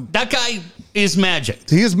 That guy is magic.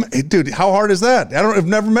 He is, dude. How hard is that? I've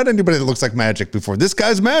never met anybody that looks like magic before. This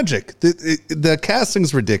guy's magic. The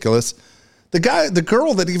casting's ridiculous. The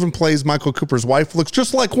girl that even plays Michael Cooper's wife looks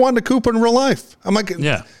just like Wanda Cooper in real life. I'm like,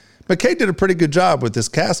 McKay did a pretty good job with this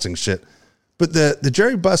casting shit. But the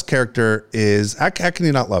Jerry Buss character is, how can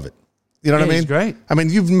you not love it? You know what I mean? He's great. I mean,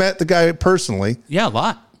 you've met the guy personally. Yeah, a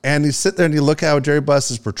lot. And you sit there and you look how Jerry Buss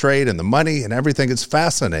is portrayed and the money and everything. It's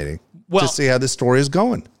fascinating to see how this story is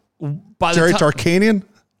going. Jerry Tarkanian.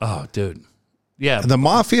 Oh, dude. Yeah. And the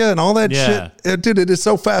mafia and all that shit. Dude, it is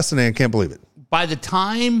so fascinating. I can't believe it. By the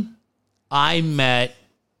time I met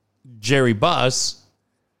Jerry Buss,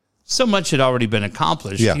 so much had already been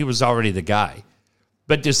accomplished. Yeah. He was already the guy.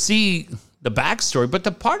 But to see the backstory, but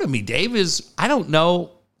the part of me, Dave, is I don't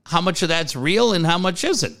know how much of that's real and how much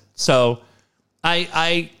isn't. So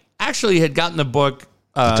I actually had gotten the book.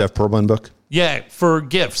 The Jeff Pearlman book? Yeah, for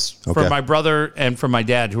gifts for my brother and for my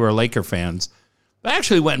dad, who are Laker fans. I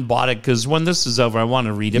actually went and bought it because when this is over, I want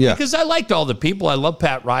to read it because I liked all the people. I love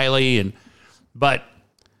Pat Riley. But,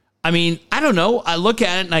 I mean, I don't know. I look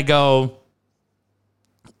at it and I go,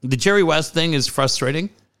 the Jerry West thing is frustrating,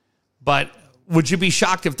 but would you be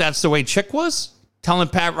shocked if that's the way Chick was? Telling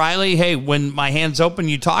Pat Riley, hey, when my hand's open,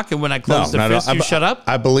 you talk, and when I close the fist, you shut up?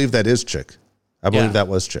 I believe that is Chick. I believe that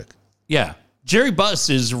was Chick. Yeah. Jerry Buss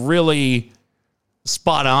is really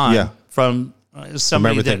spot on from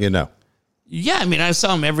somebody from everything you know. Yeah, I mean,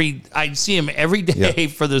 I'd see him every day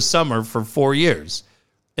for the summer for 4 years.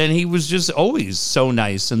 And he was just always so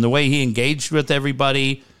nice. And the way he engaged with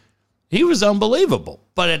everybody, he was unbelievable.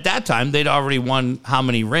 But at that time, they'd already won how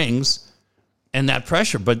many rings and that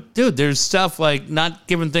pressure. But, dude, there's stuff like not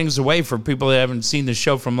giving things away for people that haven't seen the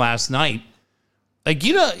show from last night. Like,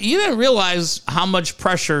 you didn't realize how much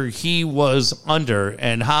pressure he was under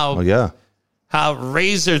and how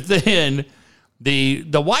razor thin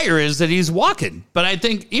the wire is that he's walking. But I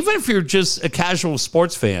think even if you're just a casual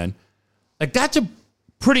sports fan, like, that's a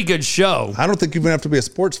pretty good show. I don't think you even have to be a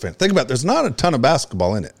sports fan. Think about it. There's not a ton of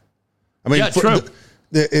basketball in it. I mean, true.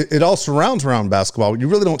 It all surrounds around basketball. You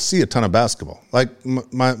really don't see a ton of basketball. Like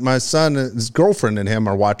my son, his girlfriend and him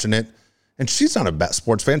are watching it, and she's not a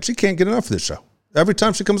sports fan. She can't get enough of this show. Every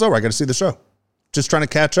time she comes over, I got to see the show. Just trying to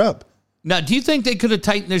catch up. Now, do you think they could have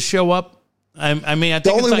tightened this show up? I mean, I think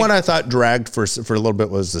the only one I thought dragged for a little bit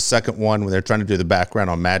was the second one when they're trying to do the background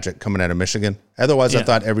on Magic coming out of Michigan. Otherwise, I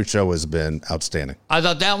thought every show has been outstanding. I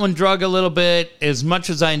thought that one drug a little bit. As much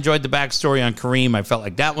as I enjoyed the backstory on Kareem, I felt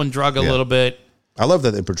like that one drug a little bit. I love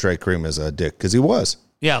that they portray Kareem as a dick because he was.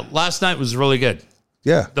 Yeah, last night was really good.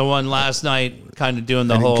 Yeah. The one last night kind of doing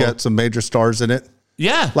the and whole... got some major stars in it.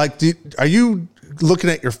 Yeah. Like, are you looking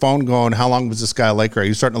at your phone going, how long was this guy a Laker? Are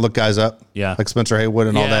you starting to look guys up? Yeah. Like Spencer Haywood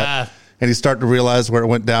and all that? and you start to realize where it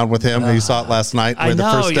went down with him. And you saw it last night where the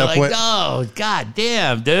first step went. Oh, god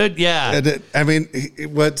damn, dude. Yeah. And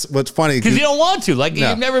what's funny because you don't want to. Like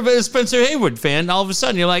you've never been a Spencer Haywood fan. All of a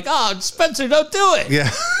sudden you're like, oh, Spencer, don't do it. Yeah.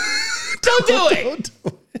 Don't do it. Don't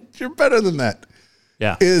do it. You're better than that.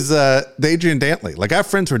 Yeah. Is the Adrian Dantley. Like I have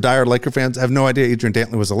friends who are diehard Laker fans. I have no idea Adrian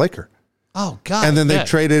Dantley was a Laker. Oh god. And then they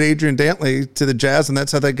traded Adrian Dantley to the Jazz, and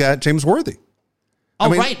that's how they got James Worthy.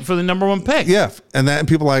 Right, for the number one pick. Yeah, and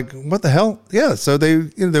people are like, what the hell? Yeah, so they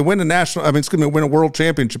win win a world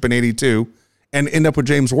championship in '82, and end up with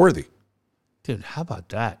James Worthy. Dude, how about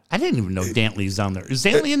that? I didn't even know Dantley's on there. Is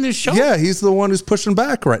Dantley in this show? Yeah, he's the one who's pushing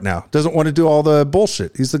back right now. Doesn't want to do all the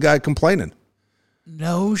bullshit. He's the guy complaining.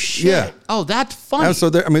 No shit. Yeah. Oh, that's funny. And so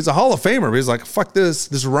he's a Hall of Famer. But he's like, fuck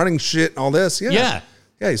this running shit and all this. Yeah.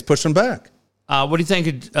 Yeah, he's pushing back. What do you think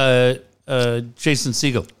of Jason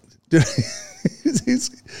Segel? Dude,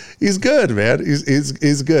 he's good, man.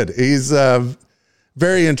 He's good. He's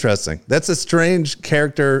very interesting. That's a strange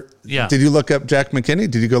character. Yeah. Did you look up Jack McKinney?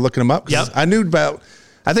 Did you go looking him up? Yep. I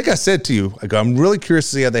think I said to you, I'm really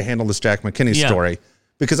curious to see how they handle this Jack McKinney story,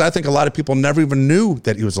 because I think a lot of people never even knew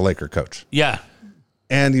that he was a Laker coach. Yeah.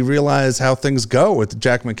 And you realize how things go with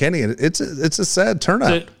Jack McKinney, and it's a sad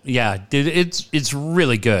turnout. Dude, it's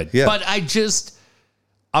really good. Yeah. But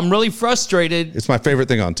I'm really frustrated. It's my favorite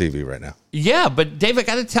thing on TV right now. Yeah, but Dave, I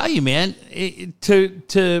got to tell you, man,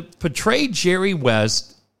 to portray Jerry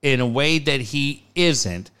West in a way that he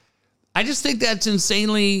isn't, I just think that's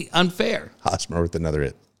insanely unfair. Hosmer with another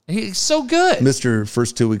hit. He's so good. Mr.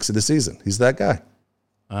 First 2 weeks of the season. He's that guy.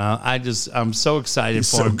 I'm so excited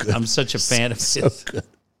for him. Good. I'm such a fan of his. So good.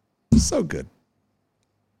 So good.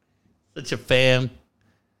 Such a fan.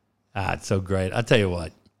 It's so great. I'll tell you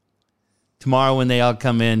what. Tomorrow when they all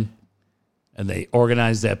come in and they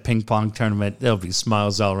organize that ping pong tournament, there'll be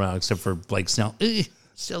smiles all around except for Blake Snell.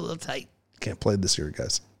 Still a little tight. Can't play this year,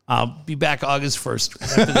 guys. I'll be back August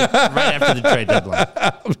 1st, right after the trade deadline.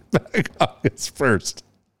 Back August 1st.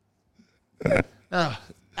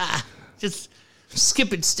 Just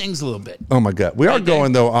skip it stings a little bit. Oh, my God. We are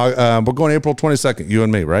going, though. We're going April 22nd, you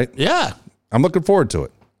and me, right? Yeah. I'm looking forward to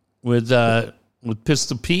it. With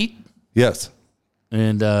Pistol Pete. Yes.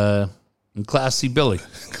 And Classy Billy.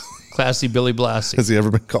 Classy Billy Blassie. Has he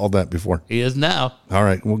ever been called that before? He is now. All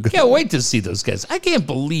right. Well, can't wait to see those guys. I can't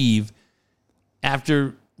believe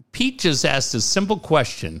after Pete just asked a simple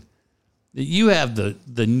question that you have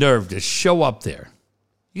the nerve to show up there.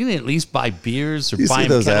 You can at least buy beers or you buy see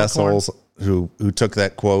those assholes corn? who took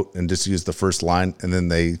that quote and just used the first line, and then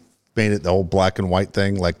they made it the whole black and white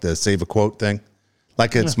thing, like the save a quote thing,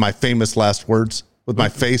 like it's my famous last words with my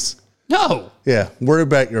face. No. Yeah, worry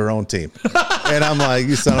about your own team. And I'm like,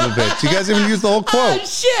 you son of a bitch. You guys even use the whole quote. Oh,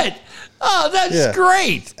 shit. Oh, that's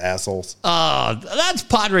great. Assholes. Oh, that's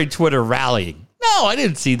Padre Twitter rallying. No, I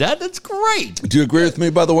didn't see that. That's great. Do you agree with me,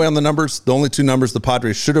 by the way, on the numbers? The only two numbers the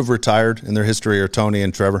Padres should have retired in their history are Tony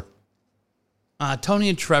and Trevor. Tony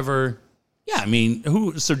and Trevor. Yeah, I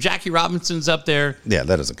mean, so Jackie Robinson's up there. Yeah,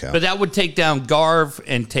 that doesn't count. But that would take down Garv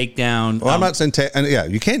and take down. Well, I'm not saying,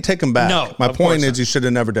 you can't take him back. No, my point is you should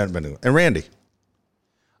have never done it. And Randy.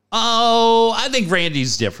 Oh, I think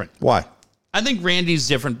Randy's different. Why? I think Randy's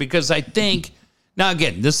different because I think, now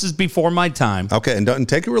again, this is before my time. Okay, and don't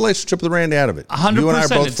take your relationship with Randy out of it. 100% you and I are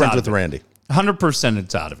both friends with Randy. 100%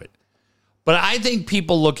 it's out of it. But I think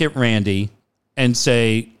people look at Randy and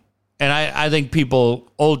say, and I think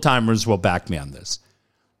old timers will back me on this.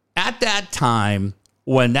 At that time,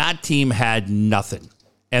 when that team had nothing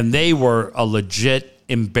and they were a legit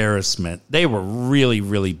embarrassment, they were really,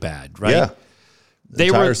 really bad, right? Yeah. They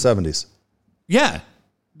entire were 70s. Yeah.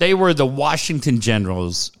 They were the Washington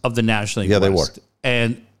Generals of the National League West. They were.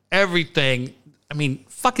 And everything, I mean,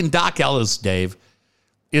 fucking Doc Ellis, Dave,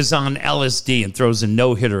 is on LSD and throws a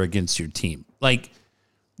no-hitter against your team. Like,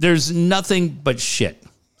 there's nothing but shit.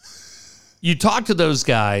 You talk to those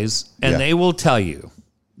guys, and they will tell you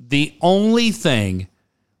the only thing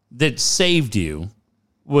that saved you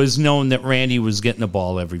was knowing that Randy was getting the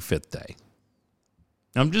ball every fifth day.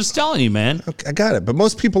 I'm just telling you, man. Okay, I got it. But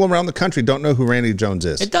most people around the country don't know who Randy Jones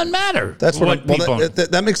is. It doesn't matter. That's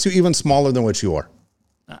that makes you even smaller than what you are.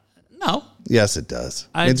 No. Yes, it does.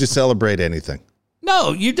 Means you celebrate anything.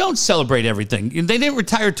 No, you don't celebrate everything. They didn't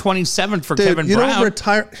retire 27th for Kevin Brown. You don't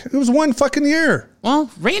retire. It was one fucking year.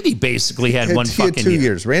 Well, Randy basically had one fucking year. 2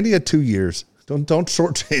 years. Randy had 2 years. Don't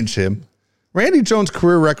shortchange him. Randy Jones'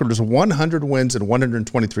 career record is 100 wins and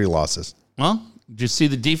 123 losses. Well, did you see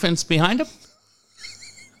the defense behind him?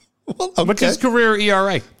 Well, okay. What's his career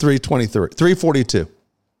ERA? 3.23, 3.42.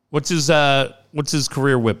 What's his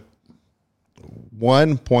career whip?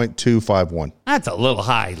 1.251. That's a little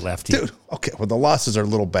high, Lefty. Dude, okay. Well, the losses are a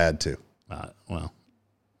little bad, too. Well,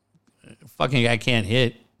 fucking guy can't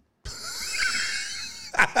hit.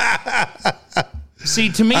 See,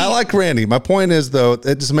 to me, I like Randy. My point is, though,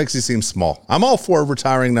 it just makes you seem small. I'm all for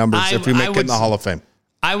retiring numbers if you make it in the Hall of Fame.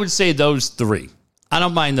 I would say those three. I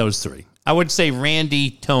don't mind those three. I would say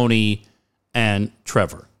Randy, Tony, and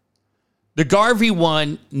Trevor. The Garvey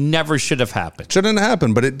one never should have happened. Shouldn't have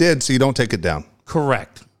happened, but it did, so you don't take it down.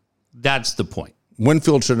 Correct. That's the point.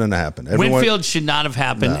 Winfield shouldn't have happened. Winfield should not have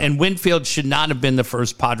happened, and Winfield should not have been the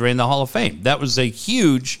first Padre in the Hall of Fame. That was a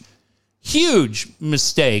huge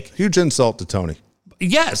mistake. Huge insult to Tony.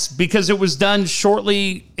 Yes, because it was done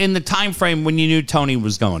shortly in the time frame when you knew Tony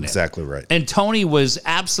was going in. Exactly right. And Tony was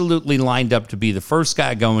absolutely lined up to be the first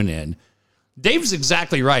guy going in. Dave's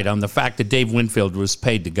exactly right on the fact that Dave Winfield was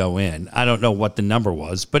paid to go in. I don't know what the number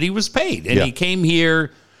was, but he was paid. And he came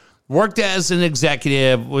here, worked as an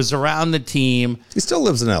executive, was around the team. He still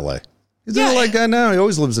lives in L.A. He's an L.A. guy now. He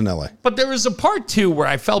always lives in L.A. But there was a part, too, where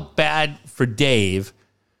I felt bad for Dave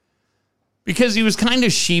because he was kind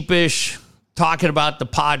of sheepish, talking about the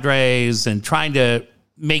Padres and trying to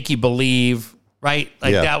make you believe, right?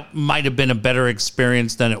 Like that might have been a better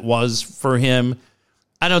experience than it was for him.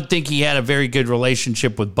 I don't think he had a very good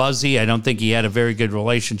relationship with Buzzy. I don't think he had a very good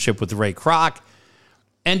relationship with Ray Kroc.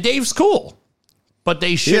 And Dave's cool, but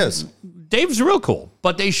they should. Dave's real cool,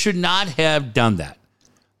 but they should not have done that.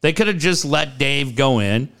 They could have just let Dave go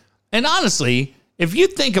in. And honestly, if you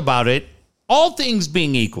think about it, all things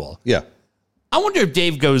being equal, I wonder if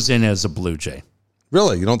Dave goes in as a Blue Jay.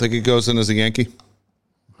 Really? You don't think he goes in as a Yankee?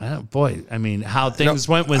 Boy, I mean, how things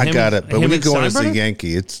went with him. I got it. But when you go in as a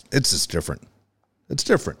Yankee, it's just different. It's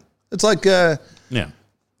different. It's like, they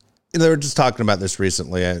were just talking about this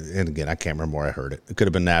recently. And again, I can't remember where I heard it. It could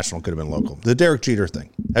have been national, could have been local. The Derek Jeter thing.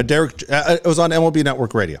 It was on MLB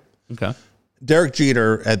Network Radio. Okay. Derek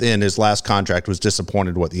Jeter, at the end, his last contract was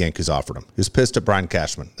disappointed what the Yankees offered him. He was pissed at Brian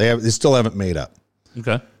Cashman. They still haven't made up.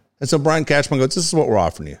 Okay. And so Brian Cashman goes, this is what we're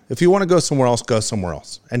offering you. If you want to go somewhere else, go somewhere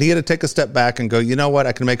else. And he had to take a step back and go, you know what?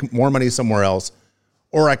 I can make more money somewhere else,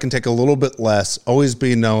 or I can take a little bit less, always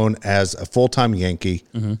be known as a full-time Yankee,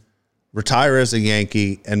 retire as a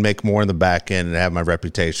Yankee, and make more in the back end and have my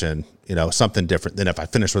reputation, something different than if I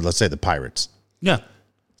finished with, let's say, the Pirates. Yeah.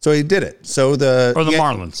 So he did it. So the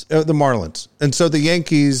Marlins. The Marlins. And so the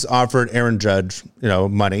Yankees offered Aaron Judge,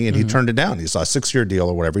 money, and he turned it down. He saw a 6-year deal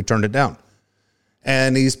or whatever. He turned it down.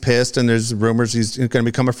 And he's pissed, and there's rumors he's going to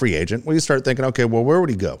become a free agent. Well, you start thinking, okay, well, where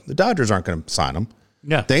would he go? The Dodgers aren't going to sign him.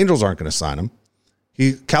 Yeah. The Angels aren't going to sign him.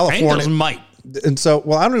 California Angels might. And so,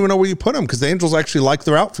 I don't even know where you put him because the Angels actually like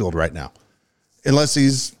their outfield right now. Unless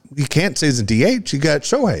you can't say he's a DH. You got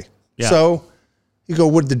Shohei. Yeah. So you go,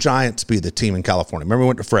 would the Giants be the team in California? Remember we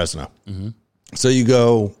went to Fresno. Mm-hmm. So you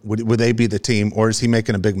go, would they be the team, or is he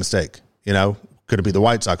making a big mistake? Could it be the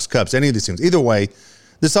White Sox, Cubs, any of these teams? Either way,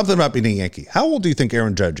 there's something about being a Yankee. How old do you think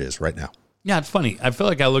Aaron Judge is right now? Yeah, it's funny. I feel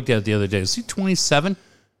like I looked at it the other day. Is he 27?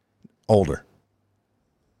 Older.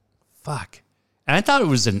 Fuck. And I thought it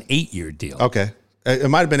was an 8-year deal. Okay. It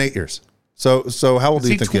might have been 8 years. So how old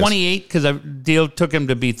do you think he is? 28? Because the deal took him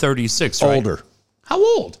to be 36, right? Older. How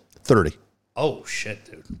old? 30. Oh, shit,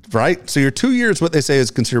 dude. Right? So your 2 years, what they say,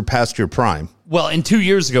 is considered past your prime. Well, and 2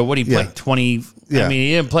 years ago, what did he play? 20? Yeah. I mean,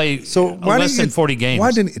 he didn't play less than 40 games.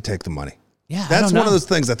 Why didn't you take the money? Yeah, that's one of those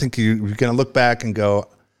things I think you're going to look back and go,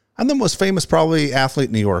 I'm the most famous probably athlete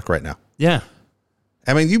in New York right now. Yeah.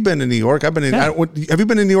 I mean, you've been in New York. I've been in. Have you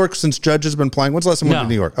been in New York since Judge has been playing? When's the last time you went to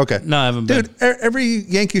New York? Okay. No, I haven't been. Dude, every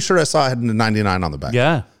Yankee shirt I saw had a 99 on the back.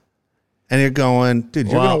 Yeah. And you're going, dude,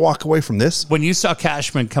 you're going to walk away from this? When you saw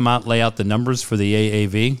Cashman come out and lay out the numbers for the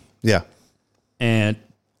AAV. Yeah. And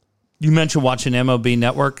you mentioned watching MLB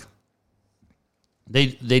Network. They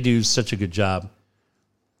do such a good job.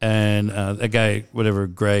 And that guy, whatever,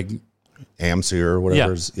 Greg Amsey or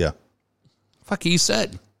whatever. Yeah. Fuck, he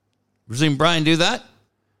said. Ever seen Brian do that?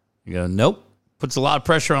 You go, nope. Puts a lot of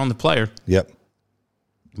pressure on the player. Yep.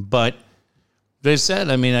 But they said,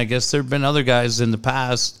 I mean, I guess there have been other guys in the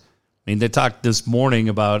past. I mean, they talked this morning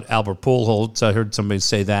about Albert Pujols. I heard somebody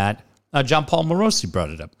say that. John Paul Morosi brought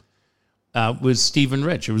it up with Stephen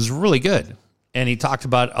Rich. It was really good. And he talked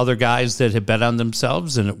about other guys that had bet on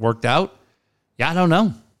themselves and it worked out. Yeah, I don't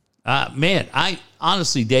know. Man, I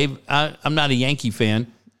honestly, Dave, I'm not a Yankee fan.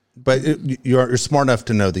 But you're smart enough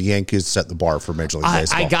to know the Yankees set the bar for Major League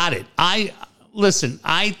Baseball. I got it. Listen,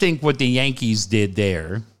 I think what the Yankees did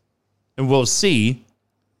there, and we'll see,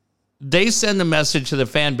 they send the message to the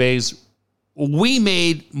fan base, we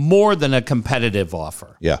made more than a competitive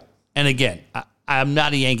offer. Yeah. And again, I'm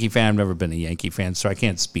not a Yankee fan. I've never been a Yankee fan, so I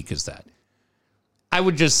can't speak as that. I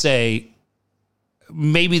would just say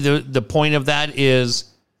maybe the point of that is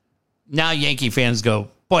now Yankee fans go,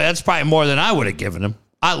 boy, that's probably more than I would have given him.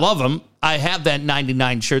 I love him. I have that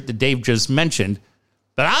 99 shirt that Dave just mentioned,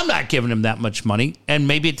 but I'm not giving him that much money. And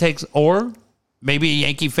maybe it takes, or maybe a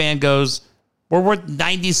Yankee fan goes, we're worth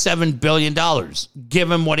 $97 billion. Give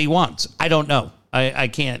him what he wants. I don't know. I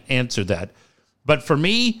can't answer that. But for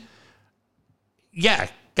me, yeah,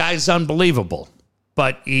 guy's unbelievable,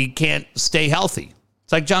 but he can't stay healthy.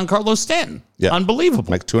 It's like Giancarlo Stanton. Yeah.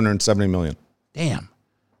 Unbelievable. Like $270 million. Damn.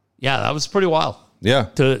 Yeah, that was pretty wild. Yeah.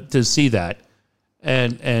 To see that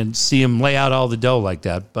and see him lay out all the dough like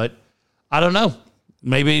that. But I don't know.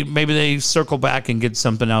 Maybe they circle back and get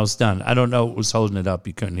something else done. I don't know what was holding it up.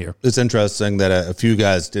 You couldn't hear. It's interesting that a few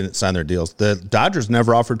guys didn't sign their deals. The Dodgers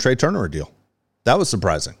never offered Trey Turner a deal. That was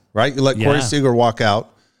surprising, right? You let Corey Seager walk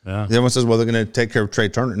out. Yeah. Everyone says, well, they're going to take care of Trey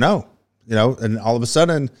Turner. No. And all of a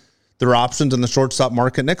sudden, there are options in the shortstop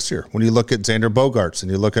market next year. When you look at Xander Bogaerts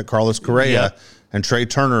and you look at Carlos Correa and Trey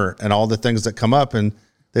Turner and all the things that come up, and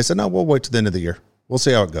they said, no, we'll wait to the end of the year. We'll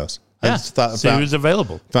see how it goes. Yeah, see who's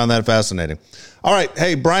available. Found that fascinating. All right.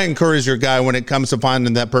 Hey, Brian Curry's your guy when it comes to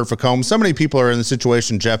finding that perfect home. So many people are in the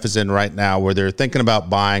situation Jeff is in right now where they're thinking about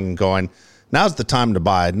buying and going, now's the time to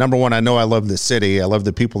buy. Number one, I know I love this city. I love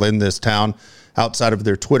the people in this town outside of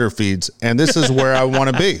their Twitter feeds. And this is where I want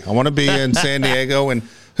to be. I want to be in San Diego, and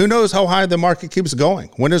who knows how high the market keeps going.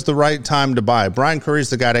 When is the right time to buy? Brian Curry's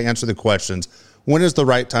the guy to answer the questions. When is the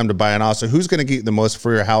right time to buy? And also, who's going to get the most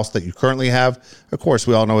for your house that you currently have? Of course,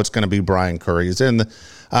 we all know it's going to be Brian Curry. He's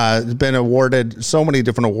been awarded so many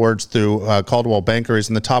different awards through Caldwell Banker. He's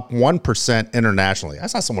in the top 1% internationally. I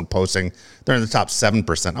saw someone posting they're in the top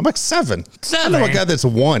 7%. I'm like, 7? I know a guy that's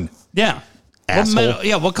 1. Yeah.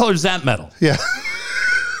 Asshole. What color is that medal? Yeah.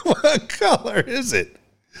 What color is it?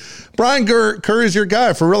 Brian Curry's your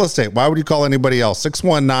guy for real estate. Why would you call anybody else?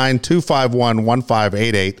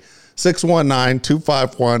 619-251-1588.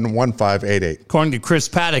 619-251-1588. According to Chris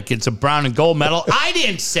Paddock, it's a brown and gold medal. I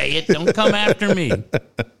didn't say it. Don't come after me.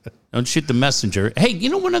 Don't shoot the messenger. Hey, you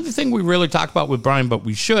know, one other thing we really talk about with Brian, but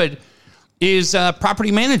we should, is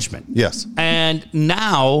property management. Yes. And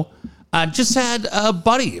now, just had a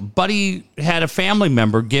buddy. Buddy had a family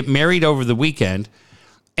member get married over the weekend,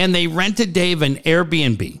 and they rented Dave an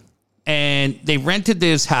Airbnb. And they rented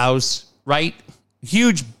this house, right?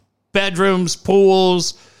 Huge bedrooms,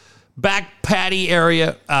 pools, back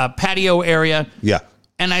patio area. Yeah.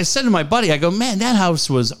 And I said to my buddy, I go, man, that house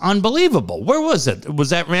was unbelievable. Where was it? Was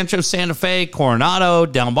that Rancho Santa Fe, Coronado,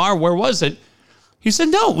 Del Mar? Where was it? He said,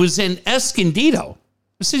 no, it was in Escondido.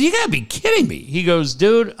 I said, you got to be kidding me. He goes,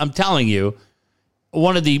 dude, I'm telling you,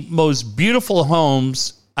 one of the most beautiful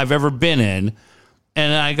homes I've ever been in.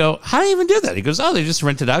 And I go, how do you even do that? He goes, oh, they just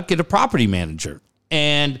rent it out, get a property manager.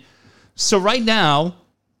 And so right now,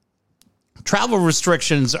 travel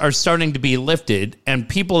restrictions are starting to be lifted, and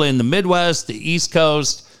people in the Midwest, the East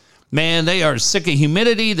Coast, man, they are sick of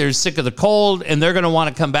humidity. They're sick of the cold, and they're going to want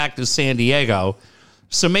to come back to San Diego.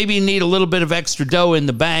 So maybe you need a little bit of extra dough in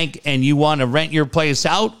the bank, and you want to rent your place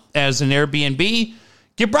out as an Airbnb.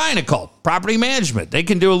 Give Brian a call. Property management. They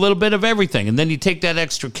can do a little bit of everything. And then you take that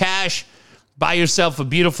extra cash, buy yourself a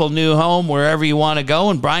beautiful new home wherever you want to go,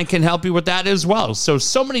 and Brian can help you with that as well.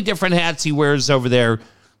 So many different hats he wears over there.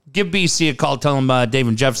 Give BC a call. Tell him Dave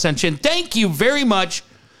and Jeff sent you. And thank you very much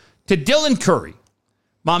to Dylan Curry,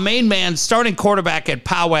 my main man, starting quarterback at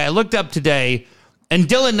Poway. I looked up today, and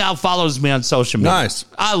Dylan now follows me on social media. Nice.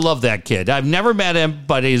 I love that kid. I've never met him,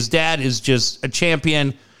 but his dad is just a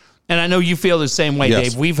champion. And I know you feel the same way, yes.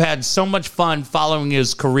 Dave. We've had so much fun following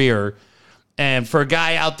his career. And for a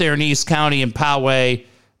guy out there in East County and Poway,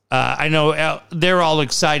 I know they're all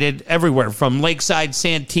excited everywhere from Lakeside,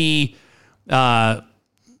 Santee, how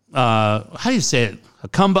do you say it?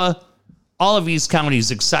 Acumba. All of East County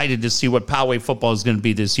is excited to see what Poway football is going to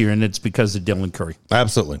be this year, and it's because of Dylan Curry.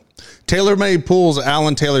 Absolutely. TaylorMade Pools.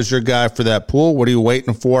 Alan Taylor's your guy for that pool. What are you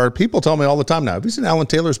waiting for? People tell me all the time now, have you seen Alan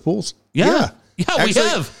Taylor's pools? Yeah, actually, we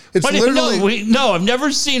have. It's literally... No, I've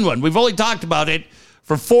never seen one. We've only talked about it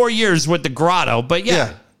for 4 years with the Grotto, but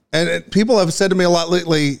yeah. And people have said to me a lot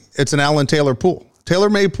lately, it's an Alan Taylor pool.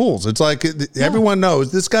 TaylorMade Pools. It's like everyone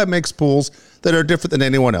knows this guy makes pools that are different than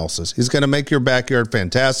anyone else's. He's going to make your backyard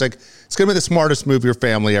fantastic. It's going to be the smartest move your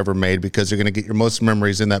family ever made because you're going to get your most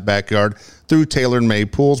memories in that backyard through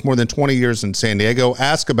TaylorMade Pools. More than 20 years in San Diego.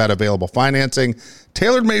 Ask about available financing.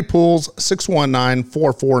 TaylorMade Pools,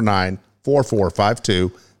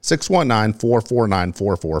 619-449-4452.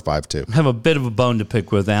 619-449-4452. I have a bit of a bone to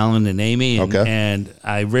pick with Alan and Amy, and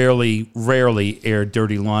I rarely air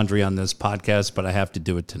dirty laundry on this podcast, but I have to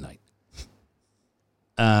do it tonight.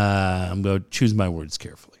 I'm going to choose my words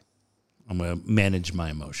carefully. I'm going to manage my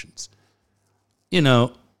emotions. You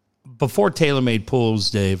know, before TaylorMade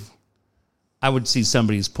pools, Dave, I would see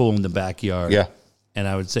somebody's pool in the backyard. Yeah. And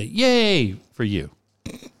I would say, yay for you.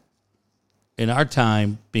 In our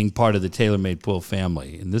time, being part of the TaylorMade pool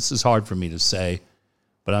family, and this is hard for me to say,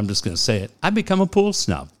 but I'm just going to say it, I become a pool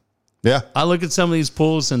snob. Yeah. I look at some of these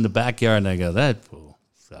pools in the backyard and I go, that pool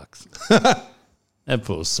sucks. That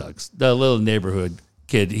pool sucks. The little neighborhood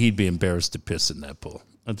kid, he'd be embarrassed to piss in that pool.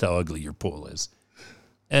 That's how ugly your pool is.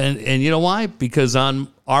 And you know why? Because on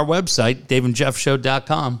our website,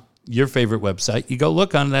 daveandjeffshow.com, your favorite website, you go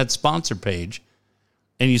look on that sponsor page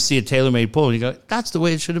and you see a TaylorMade pool and you go, that's the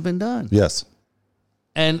way it should have been done. Yes.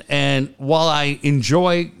 And while I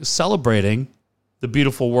enjoy celebrating the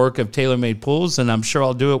beautiful work of TaylorMade pools, and I'm sure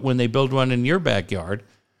I'll do it when they build one in your backyard,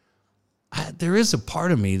 there is a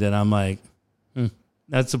part of me that I'm like,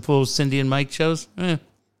 that's the pool Cindy and Mike chose? Yeah,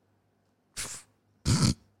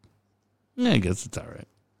 I guess it's all right.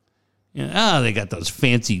 Yeah, they got those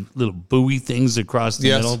fancy little buoy things across the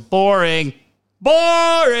middle. Boring.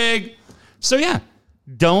 So, yeah,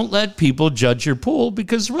 don't let people judge your pool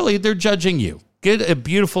because really they're judging you. Get a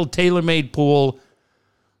beautiful TaylorMade pool.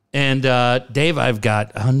 And, Dave, I've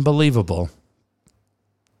got unbelievable.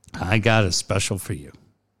 I got a special for you.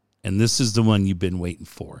 And this is the one you've been waiting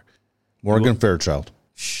for. Morgan Fairchild.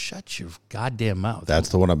 Shut your goddamn mouth. That's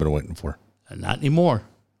the one I've been waiting for. Not anymore.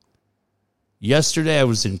 Yesterday, I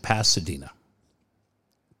was in Pasadena.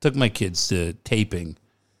 Took my kids to taping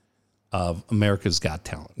of America's Got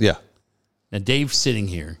Talent. Yeah. Now, Dave's sitting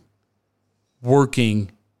here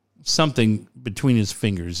working something between his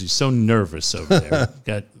fingers. He's so nervous over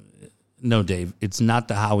there. No, Dave, it's not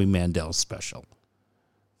the Howie Mandel special.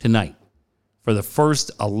 Tonight, for the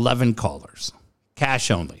first 11 callers,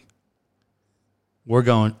 cash only. We're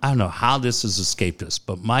going, I don't know how this has escaped us,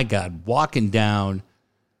 but my God, walking down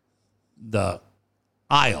the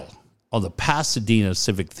aisle of the Pasadena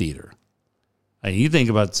Civic Theater. And you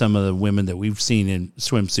think about some of the women that we've seen in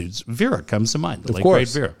swimsuits. Vera comes to mind, the late great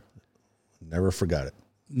Vera. Never forgot it.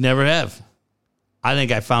 Never have. I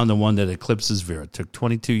think I found the one that eclipses Vera. It took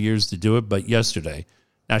 22 years to do it, but yesterday.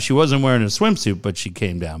 Now, she wasn't wearing a swimsuit, but she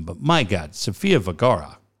came down. But my God, Sofia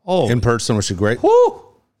Vergara. Oh, in person, was she great? Whoo!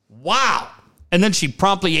 Wow. And then she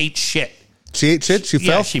promptly ate shit. She ate shit? She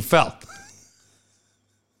fell? Yeah, she fell.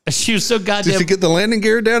 She was so goddamn... Did she get the landing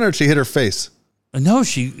gear down or did she hit her face? No,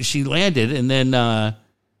 she landed. And then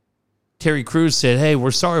Terry Crews said, hey,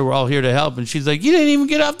 we're sorry. We're all here to help. And she's like, you didn't even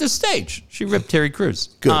get off the stage. She ripped Terry Crews.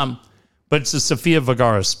 Good. But it's a Sofia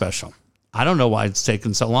Vergara special. I don't know why it's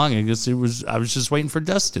taken so long. I guess I was just waiting for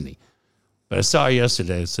destiny. But I saw her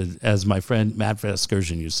yesterday. I said, as my friend Matt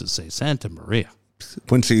Vasgersian used to say, Santa Maria.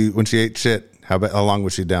 When she ate shit, how long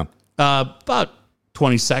was she down? About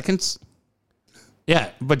 20 seconds.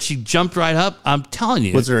 Yeah, but she jumped right up. I'm telling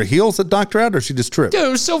you. Was there heels that knocked her out or she just tripped? Dude, it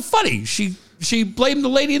was so funny. She blamed the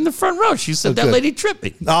lady in the front row. She said, that lady tripped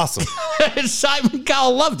me. Awesome. Simon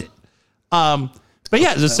Cowell loved it. But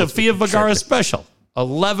yeah, the Sofia Vergara special.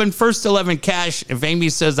 First 11 cash. If Amy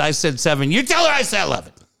says I said 7, you tell her I said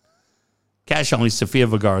 11. Cash only, Sofia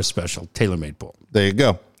Vergara special, TaylorMade pool. There you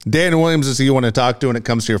go. Dan Williams is who you want to talk to when it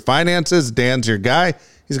comes to your finances. Dan's your guy.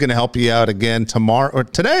 He's going to help you out again tomorrow or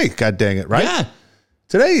today. God dang it, right? Yeah.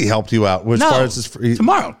 Today he helped you out. Far as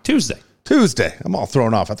tomorrow, Tuesday. Tuesday. I'm all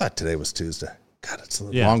thrown off. I thought today was Tuesday. God, it's a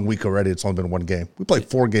long week already. It's only been one game. We played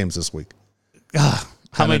 4 games this week. How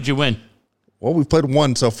many did you win? Well, we've played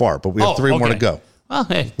 1 so far, but we have 3 more to go. Well,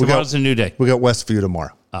 hey, tomorrow's a new day. We got Westview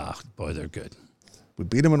tomorrow. Boy, they're good. We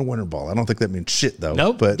beat them in a winter ball. I don't think that means shit, though.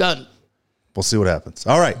 Nope, but done. We'll see what happens.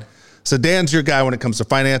 All right. So Dan's your guy when it comes to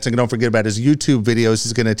financing. And don't forget about his YouTube videos.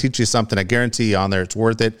 He's going to teach you something. I guarantee you on there, it's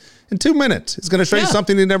worth it. In 2 minutes, he's going to show you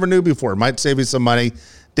something you never knew before. It might save you some money.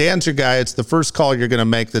 Dan's your guy. It's the first call you're going to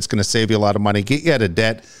make that's going to save you a lot of money, get you out of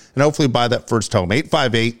debt, and hopefully buy that first home.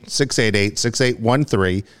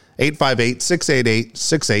 858-688-6813.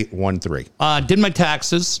 858-688-6813. Did my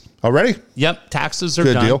taxes. Already? Yep, taxes are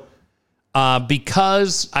done. Good deal.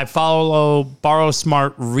 Because I follow Borrow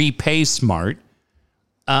Smart, Repay Smart,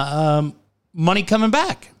 money coming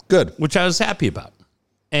back. Good. Which I was happy about.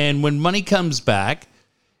 And when money comes back,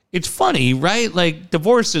 it's funny, right? Like,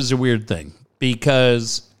 divorce is a weird thing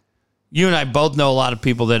because you and I both know a lot of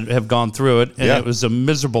people that have gone through it, and it was a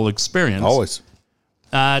miserable experience. Always.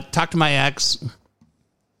 Talked to my ex.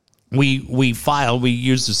 We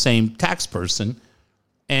use the same tax person.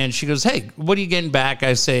 And she goes, hey, what are you getting back?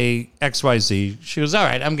 I say XYZ. She goes, all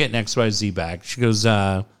right, I'm getting XYZ back. She goes,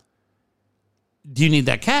 do you need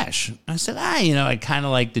that cash? I said, I kind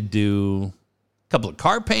of like to do a couple of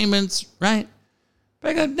car payments, right? But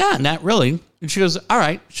I go, nah, not really. And she goes, all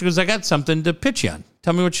right. She goes, I got something to pitch you on.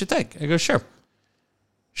 Tell me what you think. I go, sure.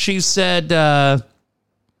 She said, guy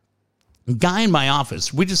in my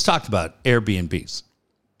office, we just talked about Airbnbs.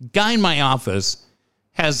 Guy in my office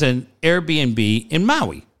has an Airbnb in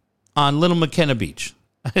Maui on Little McKenna Beach.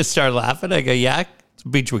 I started laughing. I go, yeah, it's a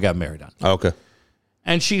beach we got married on. Okay.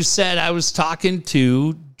 And she said, I was talking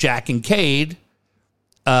to Jack and Cade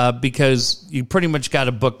because you pretty much got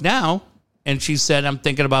a book now. And she said, I'm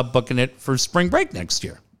thinking about booking it for spring break next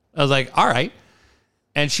year. I was like, all right.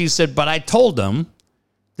 And she said, but I told them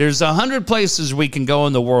there's 100 places we can go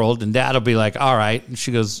in the world. And Dad will be like, all right. And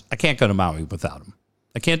she goes, I can't go to Maui without him.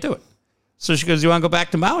 I can't do it. So she goes, you want to go back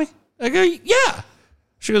to Maui? I go, yeah.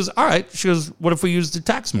 She goes, all right. She goes, what if we use the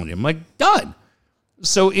tax money? I'm like, done.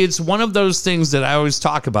 So it's one of those things that I always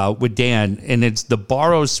talk about with Dan, and it's the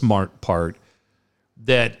borrow smart part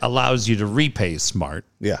that allows you to repay smart.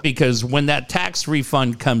 Yeah. Because when that tax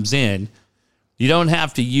refund comes in, you don't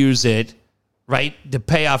have to use it, right, to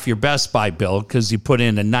pay off your Best Buy bill because you put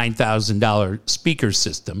in a $9,000 speaker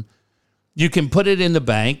system. You can put it in the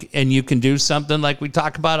bank, and you can do something like we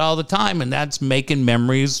talk about all the time, and that's making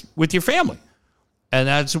memories with your family. And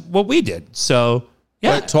that's what we did. So,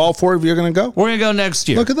 yeah. Wait, so all four of you are going to go? We're going to go next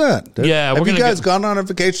year. Look at that. Yeah. Have you guys gone on a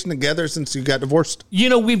vacation together since you got divorced? You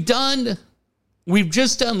know, we've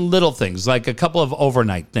just done little things, like a couple of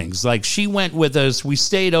overnight things. Like she went with us. We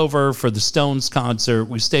stayed over for the Stones concert.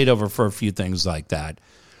 We stayed over for a few things like that.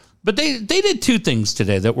 But they did two things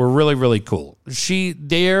today that were really, really cool. They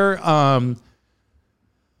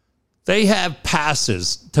have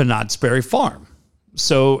passes to Knott's Berry Farm.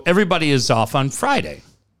 So everybody is off on Friday.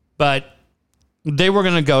 But they were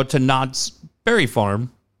going to go to Knott's Berry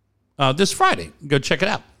Farm this Friday. Go check it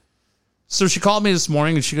out. So she called me this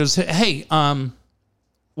morning and she goes, hey,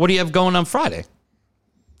 what do you have going on Friday?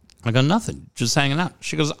 I go, nothing, just hanging out.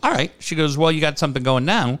 She goes, all right. She goes, well, you got something going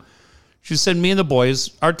now. She said, me and the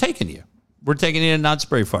boys are taking you. We're taking you to Knott's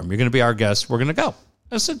Berry Farm. You're going to be our guest. We're going to go.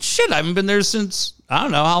 I said, shit, I haven't been there since, I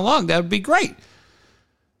don't know how long. That would be great.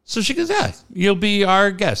 So she goes, yeah, you'll be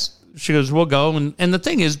our guest. She goes, we'll go. And the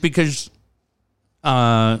thing is, because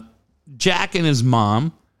Jack and his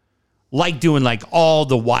mom like doing like all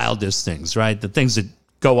the wildest things, right? The things that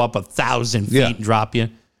go up 1,000 feet and drop you.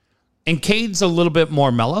 And Cade's a little bit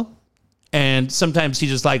more mellow. And sometimes he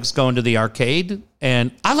just likes going to the arcade.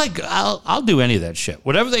 And I'll do any of that shit.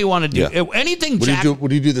 Whatever they want to do. Yeah. Anything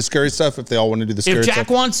Would you do the scary stuff if they all want to do the scary stuff? If Jack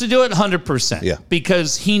wants to do it, 100%. Yeah.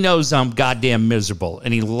 Because he knows I'm goddamn miserable.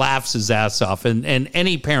 And he laughs his ass off. And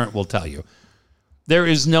any parent will tell you. There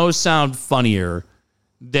is no sound funnier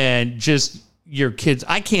than just your kids.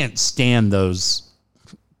 I can't stand those.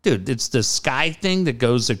 Dude, it's the sky thing that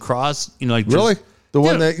goes across. You know, like really? The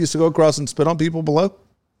one that used to go across and spit on people below?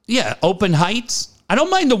 Yeah, open heights. I don't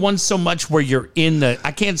mind the ones so much where you're in the...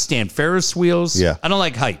 I can't stand Ferris wheels. Yeah. I don't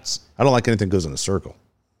like heights. I don't like anything that goes in a circle.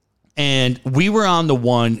 And we were on the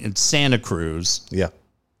one in Santa Cruz. Yeah.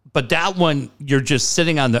 But that one, you're just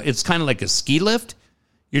sitting on the... It's kind of like a ski lift.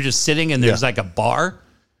 You're just sitting and there's like a bar.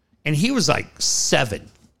 And he was like 7.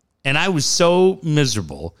 And I was so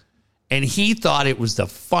miserable. And he thought it was the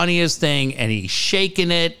funniest thing. And he's shaking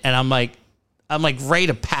it. And I'm like ready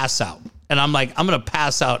to pass out. And I'm like, I'm going to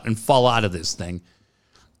pass out and fall out of this thing.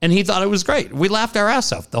 And he thought it was great. We laughed our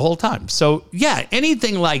ass off the whole time. So, yeah,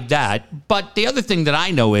 anything like that. But the other thing that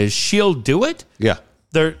I know is she'll do it. Yeah.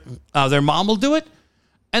 Their mom will do it.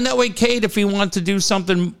 And that way, Cade, if he wants to do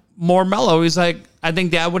something more mellow, he's like, I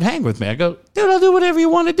think Dad would hang with me. I go, dude, I'll do whatever you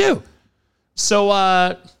want to do.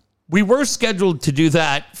 So we were scheduled to do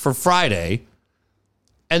that for Friday.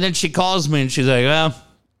 And then she calls me and she's like, well,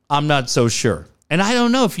 I'm not so sure. And I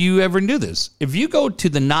don't know if you ever knew this. If you go to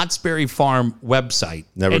the Knott's Berry Farm website.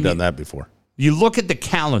 Never done that before. You look at the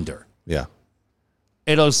calendar. Yeah.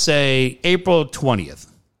 It'll say April 20th,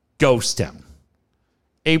 Ghost Town.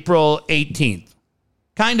 April 18th,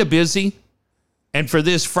 kind of busy. And for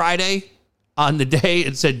this Friday, on the day,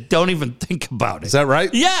 it said, don't even think about it. Is that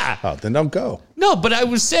right? Yeah. Oh, then don't go. No, but I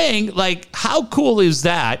was saying, like, how cool is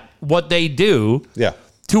that, what they do? Yeah.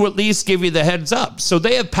 To at least give you the heads up. So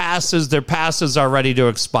they have passes. Their passes are ready to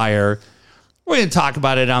expire. We're going to talk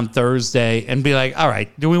about it on Thursday and be like, all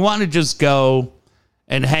right, do we want to just go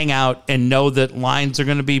and hang out and know that lines are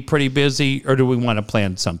going to be pretty busy, or do we want to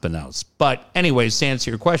plan something else? But anyways, to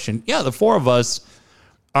answer your question, yeah, the 4 of us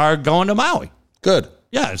are going to Maui. Good.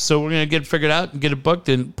 Yeah, so we're going to get it figured out and get it booked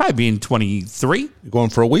and probably be in 23. You're going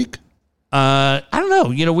for a week? I don't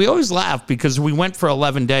know. You know, we always laugh because we went for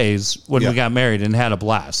 11 days when we got married and had a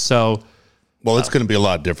blast. So, well, it's going to be a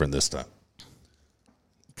lot different this time.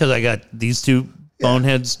 Because I got these two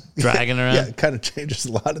boneheads dragging around. Yeah, it kind of changes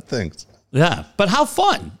a lot of things. Yeah, but how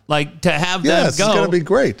fun! Like to have them go. It's going to be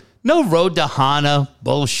great. No road to Hana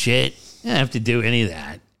bullshit. You don't have to do any of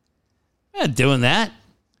that. I'm not doing that.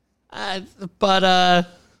 But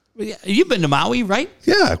you've been to Maui, right?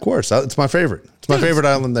 Yeah, of course. It's my favorite. It's my favorite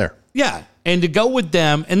island there. Yeah, and to go with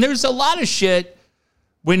them, and there's a lot of shit.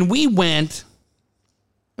 When we went,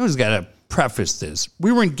 I was got to preface this.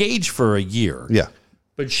 We were engaged for a year. Yeah.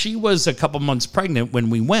 But she was a couple months pregnant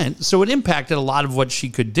when we went, so it impacted a lot of what she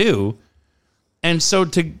could do. And so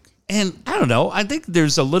and I don't know, I think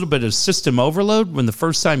there's a little bit of system overload when the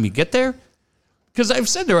first time you get there. Because I've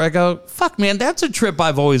said to her, I go, fuck, man, that's a trip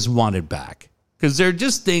I've always wanted back. Because there are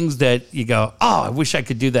just things that you go, oh, I wish I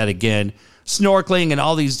could do that again. Snorkeling and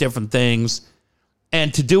all these different things.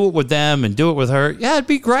 And to do it with them and do it with her, yeah, it'd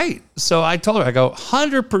be great. So I told her, I go,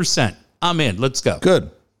 100%, I'm in. Let's go. Good.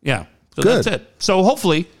 Yeah. So Good. That's it. So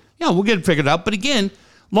hopefully, yeah, we'll get it figured out. But again,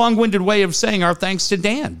 long-winded way of saying our thanks to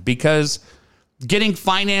Dan, because getting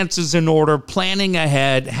finances in order, planning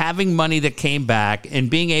ahead, having money that came back, and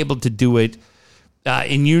being able to do it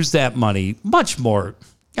and use that money much more.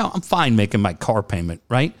 You know, I'm fine making my car payment,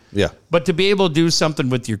 right? Yeah. But to be able to do something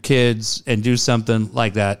with your kids and do something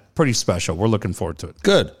like that, pretty special. We're looking forward to it.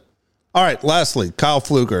 Good. All right. Lastly, Kyle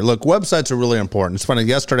Fluker. Look, websites are really important. It's funny.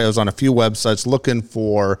 Yesterday I was on a few websites looking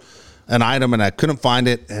for an item and I couldn't find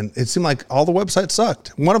it. And it seemed like all the websites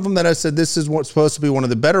sucked. One of them that I said, this is what's supposed to be one of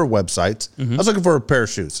the better websites. I was looking for a pair of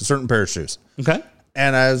shoes, a certain pair of shoes. Okay.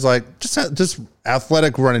 And I was like, just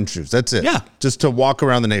athletic running shoes. That's it. Yeah. Just to walk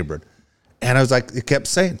around the neighborhood. And I was like, it kept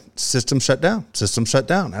saying, system shut down, system shut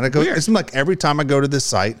down. And I go, it seems like every time I go to this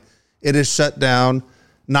site, it is shut down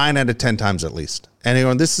 9 out of 10 times at least. And you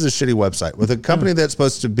know, this is a shitty website with a company that's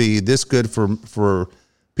supposed to be this good for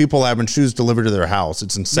people having shoes delivered to their house.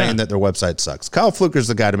 It's insane that their website sucks. Kyle Fluker's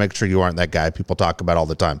the guy to make sure you aren't that guy people talk about all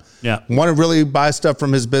the time. Yeah. Want to really buy stuff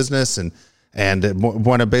from his business and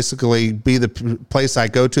want to basically be the place I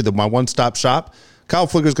go to, my one-stop shop. Kyle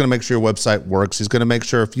Fluker is going to make sure your website works. He's going to make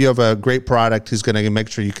sure if you have a great product, he's going to make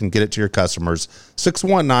sure you can get it to your customers.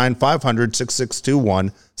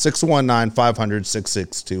 619-500-6621,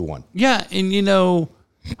 619-500-6621. Yeah, and you know,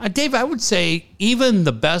 Dave, I would say even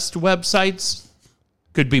the best websites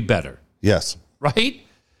could be better. Yes. Right?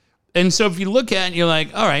 And so if you look at it, you're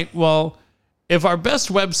like, all right, well, if our best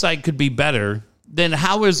website could be better, then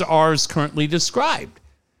how is ours currently described?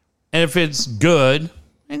 And if it's good,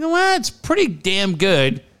 I go, well, it's pretty damn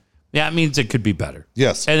good. That means it could be better.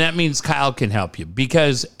 Yes. And that means Kyle can help you,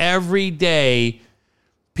 because every day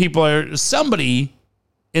somebody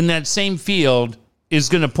in that same field is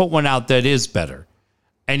going to put one out that is better.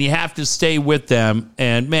 And you have to stay with them.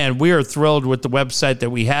 And man, we are thrilled with the website that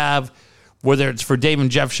we have, whether it's for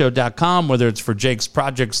DaveandJeffShow.com, whether it's for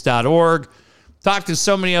JakesProjects.org. Talk to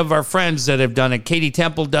so many of our friends that have done it. Katie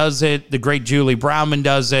Temple does it. The great Julie Brownman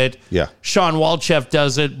does it. Yeah. Sean Walchef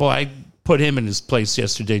does it. Boy, I put him in his place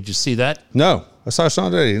yesterday. Did you see that? No. I saw Sean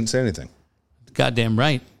today. He didn't say anything. Goddamn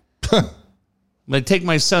right. I take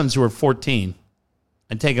my sons who are 14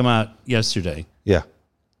 and take them out yesterday. Yeah.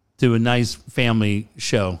 To a nice family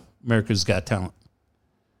show, America's Got Talent.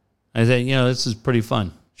 I said, you know, this is pretty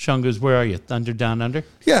fun. Sean goes, where are you? Thunder Down Under?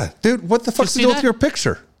 Yeah. Dude, what the fuck's the deal with your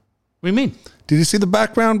picture? What do you mean? Did you see the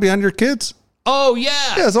background behind your kids? Oh,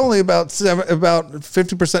 yeah. Yeah, it's only about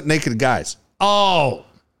 50% naked guys. Oh.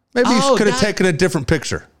 Maybe you could have taken a different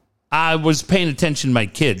picture. I was paying attention to my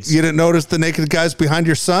kids. You didn't notice the naked guys behind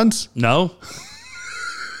your sons? No.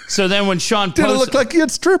 So then when Sean posted... Did it look like you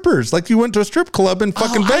had strippers? Like you went to a strip club in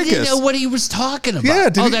fucking Vegas? I didn't know what he was talking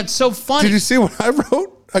about. Yeah. That's so funny. Did you see what I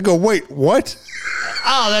wrote? I go, wait, what?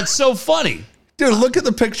 Oh, that's so funny. Dude, look at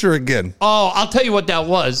the picture again. Oh, I'll tell you what that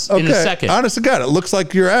was in a second. Honest to God, it looks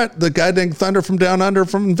like you're at the goddamn Thunder from Down Under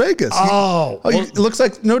from Vegas. It looks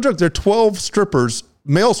like, no joke, there are 12 strippers,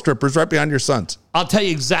 male strippers, right behind your sons. I'll tell you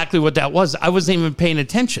exactly what that was. I wasn't even paying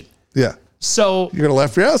attention. Yeah. So you're going to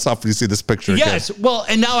laugh your ass off when you see this picture again. Yes. Well,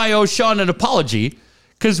 and now I owe Sean an apology,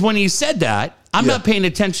 because when he said that, I'm not paying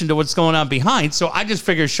attention to what's going on behind. So I just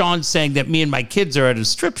figured Sean's saying that me and my kids are at a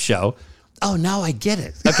strip show. Oh, now I get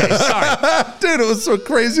it. Okay, sorry. Dude, it was so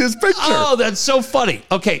craziest picture. Oh, that's so funny.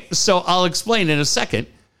 Okay, so I'll explain in a second.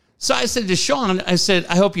 So I said to Sean, I said,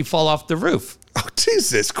 I hope you fall off the roof. Oh,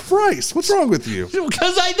 Jesus Christ. What's wrong with you?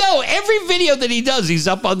 Because I know every video that he does, he's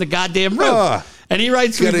up on the goddamn roof. And he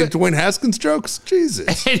writes me... Got any Dwayne Haskins jokes?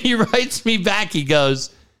 Jesus. And he writes me back. He goes,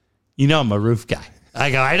 you know, I'm a roof guy. I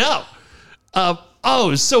go, I know.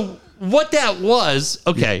 So what that was,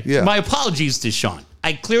 okay, my apologies to Sean.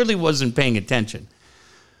 I clearly wasn't paying attention.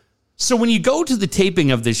 So when you go to the taping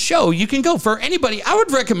of this show, you can go for anybody. I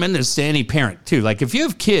would recommend this to any parent too. Like if you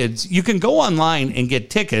have kids, you can go online and get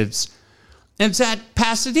tickets. And it's at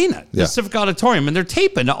Pasadena, the Civic Auditorium, and they're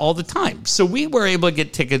taping all the time. So we were able to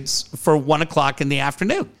get tickets for 1:00 in the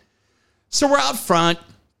afternoon. So we're out front.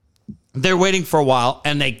 They're waiting for a while,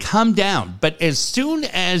 and they come down. But as soon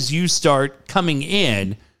as you start coming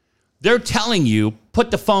in, they're telling you, put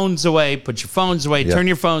the phones away, put your phones away, turn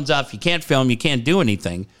your phones off. You can't film. You can't do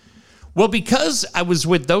anything. Well, because I was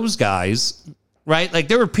with those guys, right? Like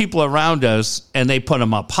there were people around us and they put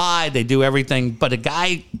them up high. They do everything. But a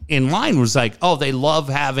guy in line was like, oh, they love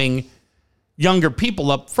having younger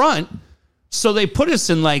people up front. So they put us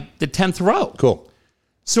in like the 10th row. Cool.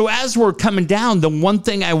 So as we're coming down, the one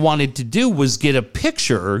thing I wanted to do was get a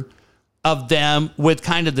picture of them with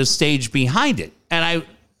kind of the stage behind it. And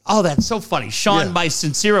that's so funny. Sean, my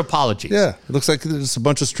sincere apologies. Yeah. It looks like there's a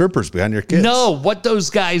bunch of strippers behind your kids. No, what those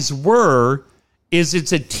guys were is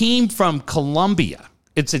it's a team from Colombia.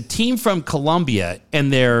 It's a team from Colombia,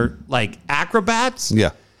 and they're like acrobats. Yeah.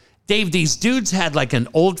 Dave, these dudes had like an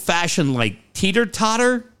old-fashioned like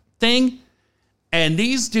teeter-totter thing, and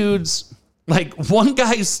these dudes, like one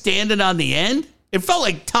guy's standing on the end. It felt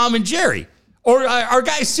like Tom and Jerry, or our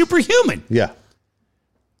guy's Superhuman. Yeah.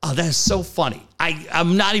 Oh, that's so funny.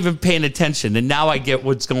 I'm not even paying attention, and now I get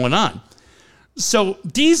what's going on. So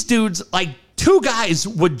these dudes, like two guys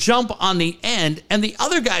would jump on the end, and the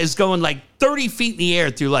other guy's going like 30 feet in the air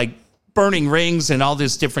through like burning rings and all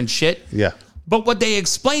this different shit. Yeah. But what they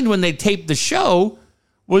explained when they taped the show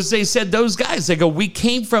was they said those guys, they go, we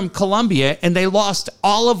came from Colombia, and they lost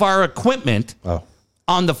all of our equipment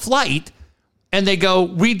on the flight. And they go,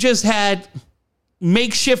 we just had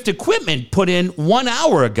makeshift equipment put in 1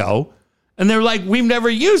 hour ago. And they're like, we've never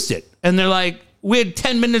used it. And they're like, we had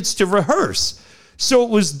 10 minutes to rehearse. So it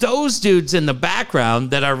was those dudes in the background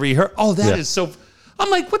that are rehearsing. Oh, that is so. I'm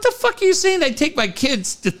like, what the fuck are you saying? I take my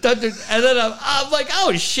kids to Thunder. And then I'm like,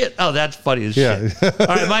 oh, shit. Oh, that's funny as shit. All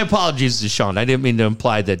right. My apologies to Sean. I didn't mean to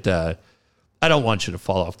imply that I don't want you to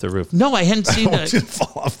fall off the roof. No, I hadn't seen that. I want you to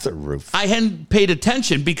fall off the roof. I hadn't paid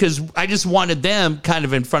attention because I just wanted them kind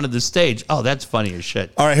of in front of the stage. Oh, that's funny as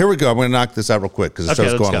shit. All right, here we go. I'm going to knock this out real quick because the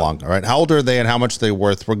show's going long. All right, how old are they and how much are they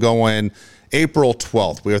worth? We're going April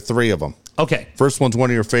 12th. We have 3 of them. Okay. First one's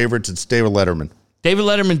one of your favorites. It's David Letterman. David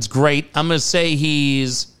Letterman's great. I'm going to say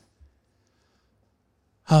he's...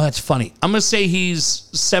 Oh, that's funny. I'm going to say he's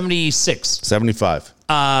 76. 75.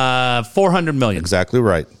 400 million. Exactly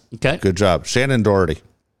right. Okay. Good job. Shannon Doherty.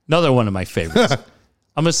 Another one of my favorites.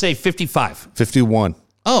 I'm going to say 55. 51.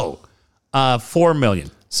 Oh, 4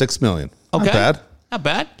 million. 6 million. Okay. Not bad. Not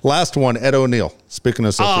bad. Last one, Ed O'Neill. Speaking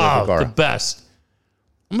of Sofia Vergara. The best.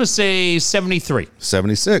 I'm going to say 73.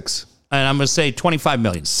 76. And I'm going to say 25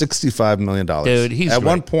 million. $65 million. Dude, he's At great.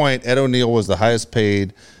 one point, Ed O'Neill was the highest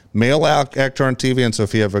paid male actor on TV, and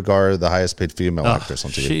Sofia Vergara, the highest paid female actress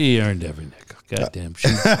on TV. She earned every nickel. Goddamn.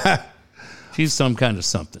 She's some kind of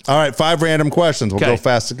something. All right, 5 random questions. We'll go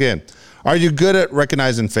fast again. Are you good at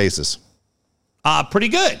recognizing faces? Pretty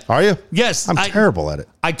good. Are you? Yes. I'm terrible at it.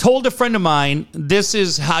 I told a friend of mine, this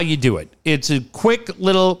is how you do it. It's a quick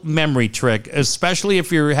little memory trick, especially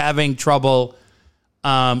if you're having trouble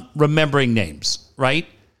remembering names, right?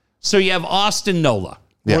 So you have Austin Nola.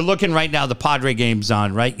 Yeah. We're looking right now, the Padre game's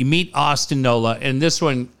on, right? You meet Austin Nola, and this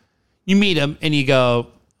one, you meet him, and you go,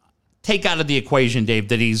 take out of the equation, Dave,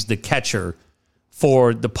 that he's the catcher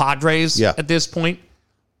for the Padres at this point.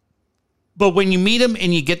 But when you meet them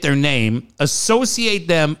and you get their name, associate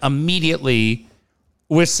them immediately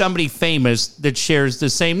with somebody famous that shares the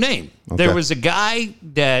same name. Okay. There was a guy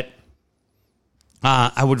that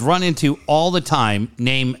I would run into all the time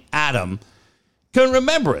named Adam. Couldn't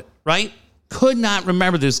remember it, right? Could not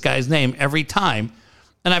remember this guy's name every time.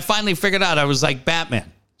 And I finally figured out I was like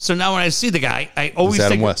Batman. So now when I see the guy, I always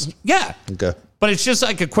think... Adam West. Yeah. Okay. But it's just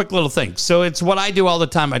like a quick little thing. So it's what I do all the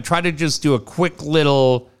time. I try to just do a quick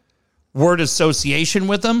little word association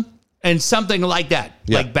with them and something like that.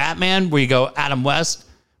 Yeah. Like Batman, where you go Adam West.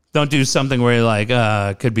 Don't do something where you're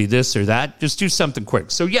like, could be this or that. Just do something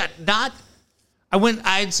quick. So yeah,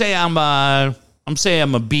 I'd say I'm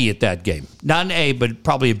a B at that game. Not an A, but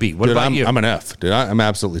probably a B. What about you? I'm an F, dude. I'm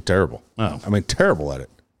absolutely terrible. Oh. I mean, terrible at it.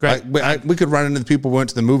 Great. We could run into the people we went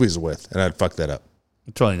to the movies with, and I'd fuck that up.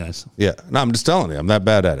 It's really nice. Yeah. No, I'm just telling you. I'm that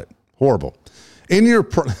bad at it. Horrible. In your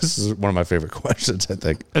this is one of my favorite questions, I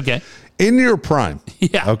think. Okay. In your prime.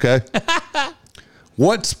 Yeah. Okay.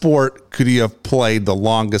 What sport could you have played the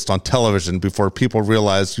longest on television before people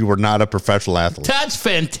realized you were not a professional athlete? That's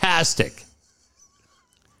fantastic.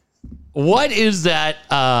 What is that?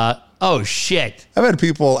 Oh, shit. I've had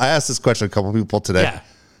people, I asked this question to a couple of people today. Yeah.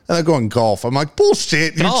 And they're going golf. I'm like,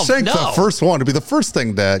 bullshit. You Golf, sank no. the first one to be the first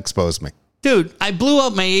thing to expose me. Dude, I blew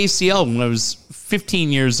out my ACL when I was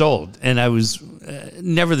 15 years old, and I was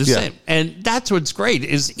never the same. And that's what's great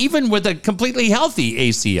is even with a completely healthy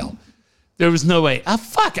ACL, there was no way.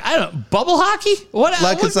 Fuck, I don't bubble hockey. What?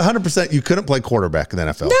 Like it's 100%. You couldn't play quarterback in the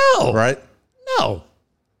NFL. No, right? No.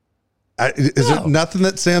 Is there nothing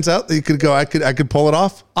that stands out that you could go? I could pull it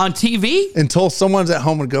off on TV until someone's at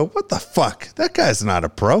home and go, "What the fuck? That guy's not a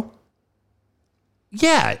pro."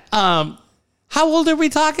 Yeah. How old are we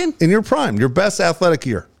talking? In your prime, your best athletic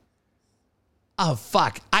year. Oh,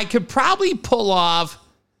 fuck. I could probably pull off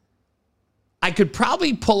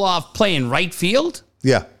playing right field.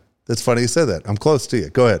 Yeah. That's funny you said that. I'm close to you.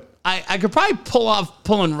 Go ahead. I could probably pull off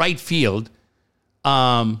pulling right field.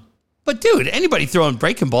 But, dude, anybody throwing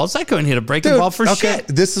breaking balls, I couldn't hit a breaking ball for shit.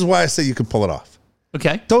 This is why I say you can pull it off.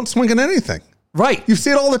 Okay. Don't swing at anything. Right. You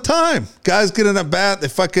see it all the time. Guys get in a bat, they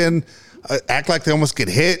fucking act like they almost get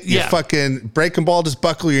hit. You fucking breaking ball, just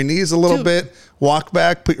buckle your knees a little bit, walk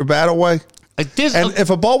back, put your bat away. If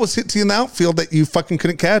a ball was hit to you in the outfield that you fucking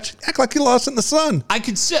couldn't catch, act like you lost it in the sun.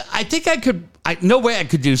 No way I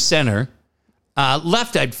could do center.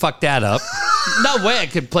 Left, I'd fuck that up. No way I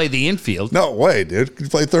could play the infield. No way, dude. Could you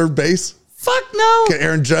play third base? Fuck no. Get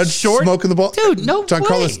Aaron Judge smoking the ball? Dude, no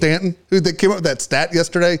Giancarlo way. Stanton, who they came up with that stat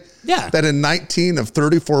yesterday. Yeah. That in 19 of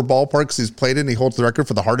 34 ballparks he's played in, he holds the record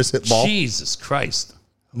for the hardest hit ball. Jesus Christ.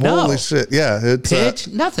 Holy shit. Yeah. It's, pitch,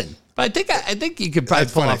 nothing. But I think you could probably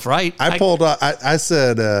pull off right. I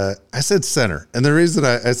said center. And the reason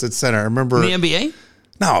I said center, I remember. In the NBA?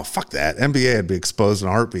 No, fuck that. NBA would be exposed in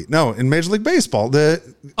a heartbeat. No, in Major League Baseball.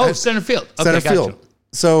 Center field. Okay, center field.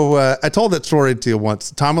 So I told that story to you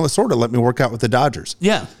once. Tommy Lasorda let me work out with the Dodgers.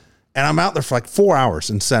 Yeah. And I'm out there for like 4 hours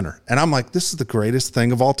in center. And I'm like, this is the greatest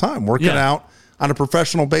thing of all time, working out on a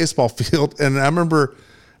professional baseball field. And I remember,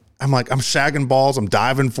 I'm shagging balls. I'm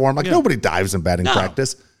diving for them. Like nobody dives in batting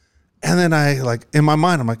practice. And then in my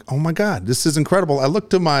mind, I'm like, oh my God, this is incredible. I look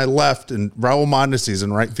to my left and Raul Mondesi's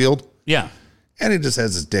in right field. Yeah. And he just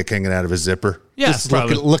has his dick hanging out of his zipper. Yeah. Just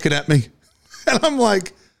looking at me. And I'm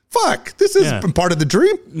like, fuck, this isn't part of the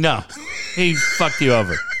dream. No, he fucked you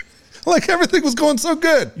over. Like everything was going so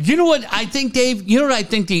good. You know what I think, Dave? You know what I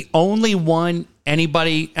think the only one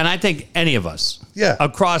anybody, and I think any of us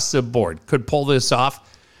across the board could pull this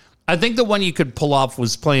off. I think the one you could pull off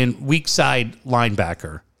was playing weak side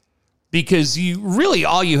linebacker. Because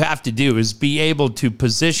all you have to do is be able to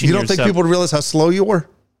position yourself. You don't think people would realize how slow you were?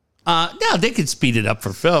 No, they could speed it up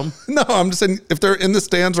for film. No, I'm just saying if they're in the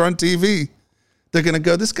stands or on TV, they're going to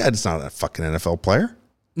go, this guy's not a fucking NFL player.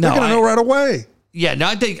 No, they're going to know right away. Yeah, no,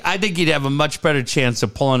 I think you'd have a much better chance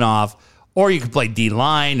of pulling off, or you could play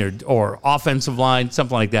D-line or offensive line,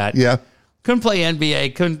 something like that. Yeah. Couldn't play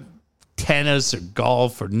NBA, couldn't tennis or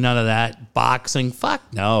golf or none of that. Boxing, fuck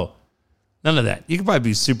no. None of that. You could probably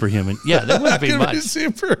be superhuman. Yeah, that wouldn't be much.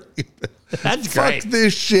 Superhuman. That's great. Fuck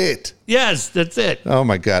this shit. Yes, that's it. Oh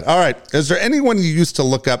my God. All right. Is there anyone you used to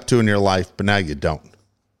look up to in your life, but now you don't?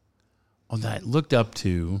 Oh, that I looked up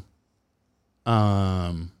to.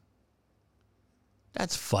 That's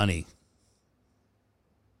funny.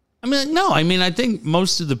 I think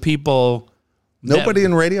most of the people. Nobody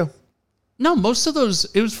in radio? No, most of those.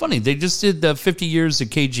 It was funny. They just did the 50 years of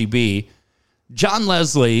KGB. John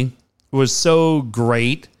Leslie was so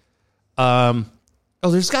great.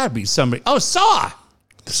 There's got to be somebody. Oh, Saw.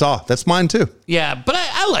 Saw. That's mine too. Yeah, but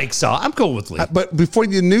I like Saw. I'm cool with Lee. But before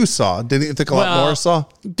you knew Saw, didn't you think a lot more of Saw?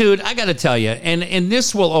 Dude, I got to tell you, and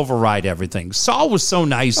this will override everything. Saw was so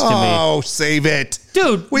nice to me. Oh, save it.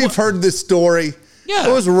 Dude. We've heard this story. Yeah.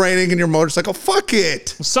 It was raining in your motorcycle. Fuck it.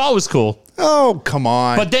 Saw was cool. Oh, come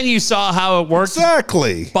on. But then you saw how it worked.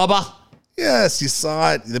 Exactly. Bubba. Yes, you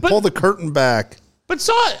saw it. They pulled the curtain back. But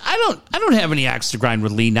Saw, I don't have any axe to grind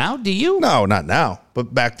with Lee now. Do you? No, not now.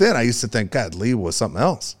 But back then, I used to think, God, Lee was something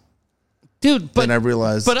else. Dude, but then I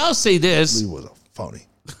realized. But I'll say this. Lee was a phony.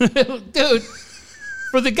 Dude,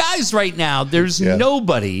 for the guys right now, there's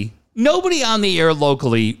nobody on the air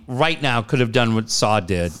locally right now could have done what Saw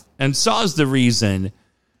did. And Saw's the reason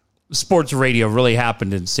sports radio really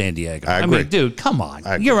happened in San Diego. I agree. mean, dude, come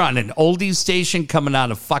on. You're on an oldies station coming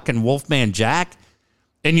out of fucking Wolfman Jack,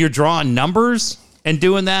 and you're drawing numbers and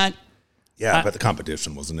doing that. Yeah, but the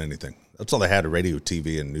competition wasn't anything. That's all they had: radio,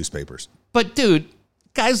 TV, and newspapers. But, dude,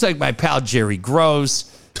 guys like my pal Jerry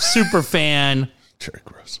Gross, super fan. Jerry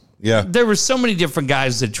Gross. Yeah. There were so many different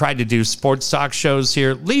guys that tried to do sports talk shows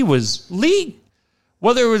here. Lee,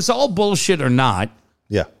 whether it was all bullshit or not,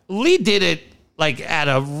 Lee did it like at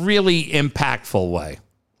a really impactful way.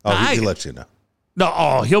 Oh, he lets you know.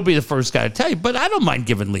 No, he'll be the first guy to tell you, but I don't mind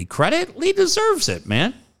giving Lee credit. Lee deserves it,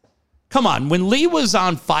 man. Come on. When Lee was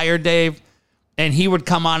on fire, Dave, and he would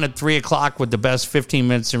come on at 3 o'clock with the best 15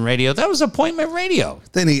 minutes in radio, that was appointment radio.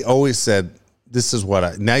 Then he always said, this is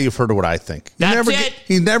what now you've heard of what I think. That's it.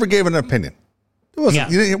 He never gave an opinion. It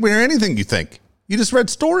wasn't, You didn't hear anything you think. You just read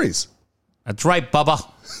stories. That's right, Bubba.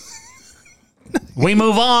 We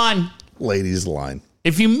move on. Ladies line.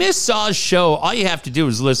 If you miss Saw's show, all you have to do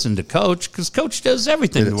is listen to Coach, because Coach does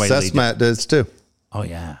everything the way Lee does. Matt does too. Oh,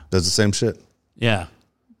 yeah. Does the same shit. Yeah.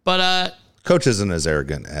 But Coach isn't as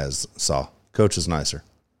arrogant as Saw. Coach is nicer.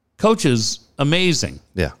 Coach is amazing.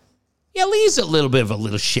 Yeah. Yeah, Lee's a little bit of a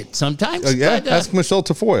little shit sometimes. Yeah, but, ask Michelle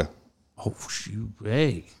Tafoya. Oh, shoot.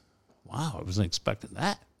 Hey. Wow, I wasn't expecting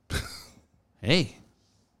that. Hey.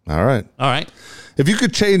 All right. If you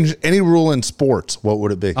could change any rule in sports, what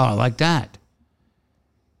would it be? Oh, I like that.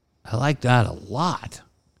 I like that a lot.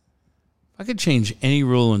 If I could change any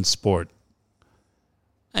rule in sport,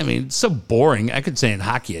 I mean, it's so boring. I could say in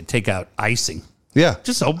hockey, I'd take out icing. Yeah.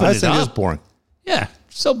 Just open it up. Icing is boring. Yeah,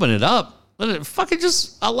 just open it up. Let it fucking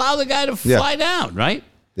just allow the guy to fly down, right?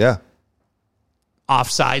 Yeah.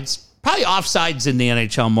 Offsides. Probably offsides in the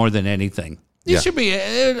NHL more than anything. It should be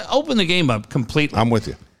open the game up completely. I'm with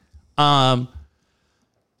you. I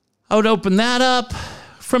would open that up.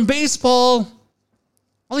 From baseball,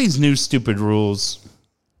 all these new stupid rules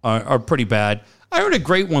are pretty bad. I heard a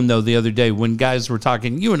great one, though, the other day when guys were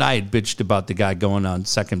talking. You and I had bitched about the guy going on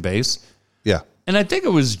second base. Yeah. And I think it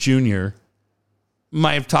was Junior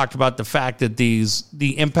might have talked about the fact that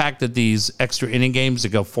the impact that these extra inning games that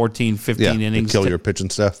go 14, 15 innings. Kill your pitching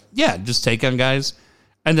staff. Yeah, just take on guys.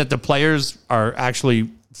 And that the players are actually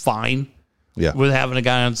fine with having a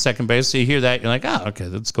guy on second base. So you hear that, you're like, oh, okay,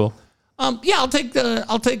 that's cool. I'll take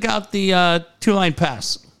out the 2-line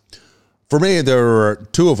pass. For me, there are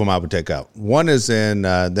two of them I would take out. One is in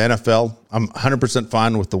the NFL. I'm 100%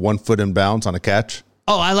 fine with the 1 foot in bounds on a catch.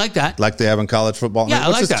 Oh, I like that. Like they have in college football. Yeah, I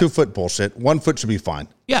like that. 2 foot bullshit. 1 foot should be fine.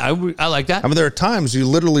 Yeah, I like that. I mean, there are times you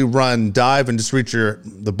literally dive, and just reach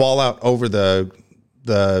the ball out over the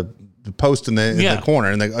post in the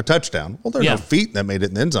corner, and a touchdown. Well, there are no feet that made it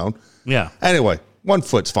in the end zone. Yeah. Anyway, 1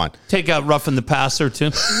 foot's fine. Take out roughing the passer, too.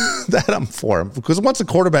 That I'm for. Because once a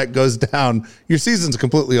quarterback goes down, your season's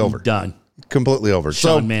completely over. Done. Completely over.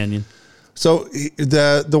 Sean Mannion. So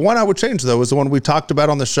the one I would change, though, is the one we talked about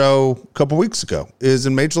on the show a couple weeks ago, is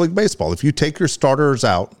in Major League Baseball. If you take your starters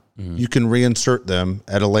out, you can reinsert them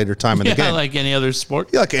at a later time in the game. Like any other sport?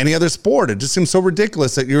 Yeah, like any other sport. It just seems so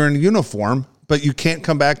ridiculous that you're in uniform, but you can't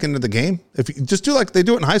come back into the game. If you just do like they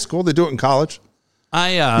do it in high school, they do it in college.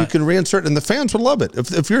 You can reinsert, and the fans would love it.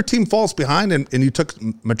 If your team falls behind and you took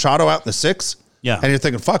Machado out in the 6th, and you're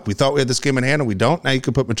thinking, fuck, we thought we had this game in hand and we don't, now you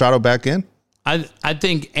can put Machado back in. I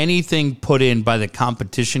think anything put in by the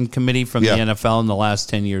competition committee from the NFL in the last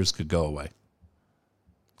 10 years could go away.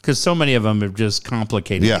 Because so many of them have just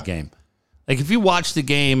complicated the game. Like if you watch the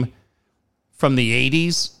game from the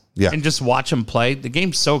 80s and just watch them play, the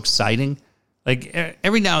game's so exciting. Like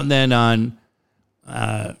every now and then on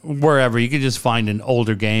wherever, you can just find an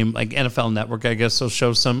older game, like NFL Network, I guess, will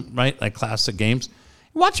show some, right? Like classic games.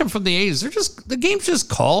 You watch them from the 80s. The game's just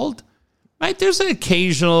called. Right, there's an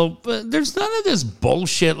occasional, but there's none of this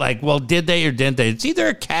bullshit like, well, did they or didn't they? It's either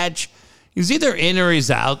a catch, he's either in or he's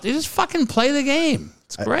out. They just fucking play the game.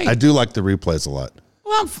 It's great. I do like the replays a lot.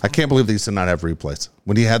 Well, I can't believe they used to not have replays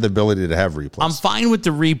when he had the ability to have replays. I'm fine with the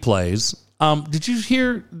replays. Did you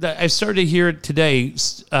hear that? I started to hear it today.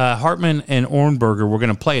 Hartman and Ornberger were going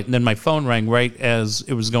to play it, and then my phone rang right as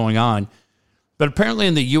it was going on. But apparently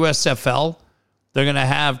in the USFL, they're going to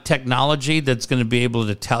have technology that's going to be able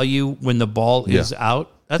to tell you when the ball is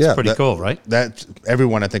out. That's pretty cool, right? That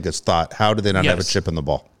everyone, I think, has thought, how do they not have a chip in the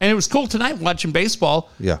ball? And it was cool tonight watching baseball.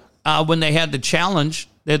 Yeah. When they had the challenge,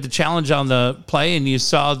 on the play, and you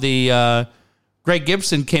saw the Greg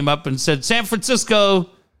Gibson came up and said, San Francisco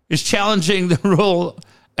is challenging the rule,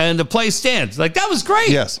 and the play stands. Like, that was great.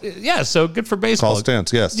 Yes. Yeah, so good for baseball. Call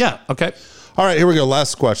stands, yes. Yeah, okay. All right, here we go.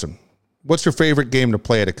 Last question. What's your favorite game to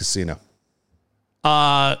play at a casino?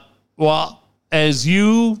 Well, as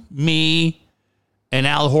you, me, and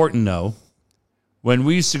Al Horton know, when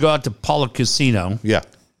we used to go out to Pollock Casino,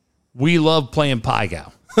 we love playing Pai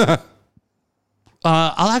Gow.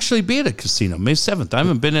 I'll actually be at a casino May 7th. I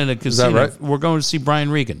haven't been in a casino. Is that right? We're going to see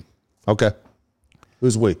Brian Regan. Okay.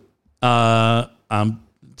 Who's we?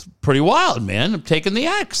 It's pretty wild, man. I'm taking the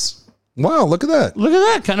X. Wow, look at that. Look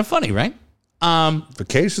at that. Kind of funny, right?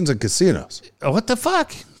 Vacations and casinos. What the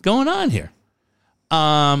fuck going on here?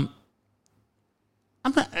 For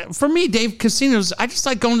me, Dave, casinos, I just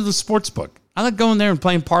like going to the sports book. I like going there and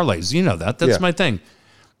playing parlays. You know that. That's my thing.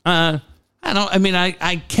 I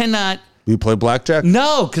cannot You play blackjack?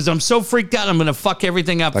 No, because I'm so freaked out. I'm going to fuck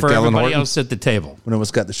everything up Like for Alan everybody Horton? else at the table. When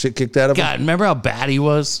almost got the shit kicked out of him? God, remember how bad he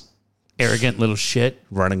was? Arrogant little shit.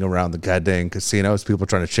 Running around the goddamn casinos, people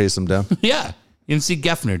trying to chase him down. Yeah. You didn't see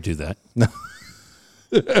Geffner do that. No.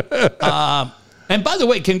 And by the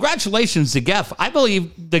way, congratulations to Geff. I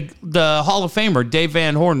believe the Hall of Famer, Dave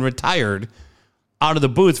Van Horn, retired out of the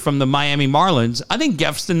booth from the Miami Marlins. I think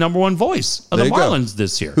Geff's the number one voice of the Marlins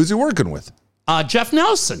this year. Who's he working with? Jeff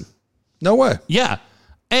Nelson. No way. Yeah.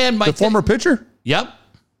 And my the former pitcher? Yep.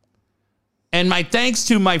 And my thanks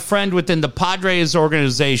to my friend within the Padres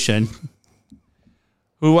organization,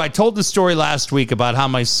 who I told the story last week about how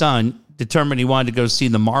my son determined he wanted to go see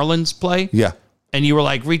the Marlins play. Yeah. And you were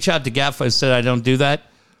like, reach out to Geff. I said, I don't do that.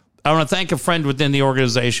 I want to thank a friend within the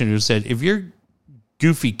organization who said, if your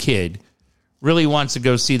goofy kid really wants to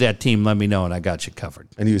go see that team, let me know, and I got you covered.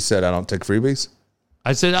 And you said, I don't take freebies?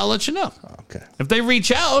 I said, I'll let you know. Okay. If they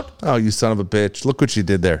reach out. Oh, you son of a bitch. Look what you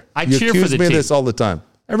did there. You cheer accuse for me of this all the time.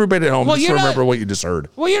 Everybody at home, just remember what you just heard.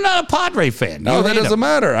 Well, you're not a Padre fan. No, that doesn't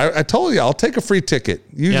matter. I told you, I'll take a free ticket.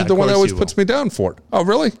 You're the one that always puts me down for it. Oh,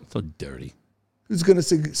 really? So dirty. Who's going to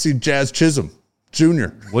see Jazz Chisholm Jr.?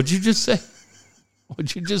 What'd you just say?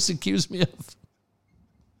 What'd you just accuse me of?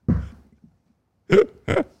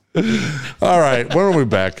 All right. When are we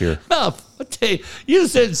back here? No, what day? You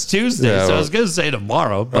said it's Tuesday, so I was going to say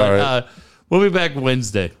tomorrow, but we'll be back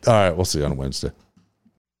Wednesday. All right. We'll see you on Wednesday.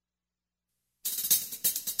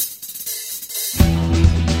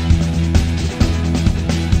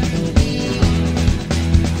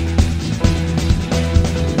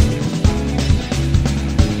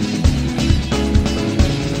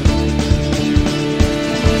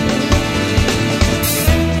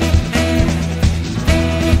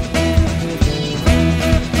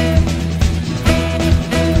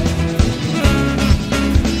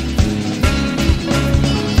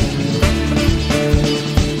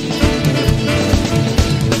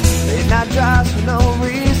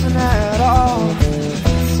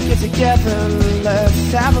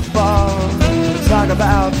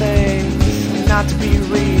 About things not to be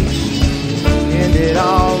reached. End it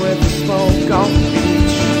all with the smoke on the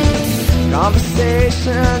beach.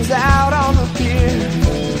 Conversations out on the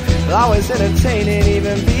pier, always entertaining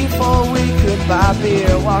even before we could buy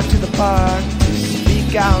beer. Walk to the park to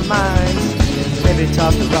speak our minds, maybe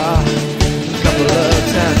toss the rock a couple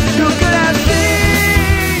of times. Who could have seen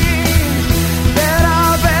that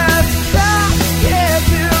our best time yet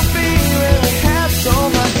to be when we had so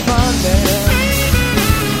much fun there?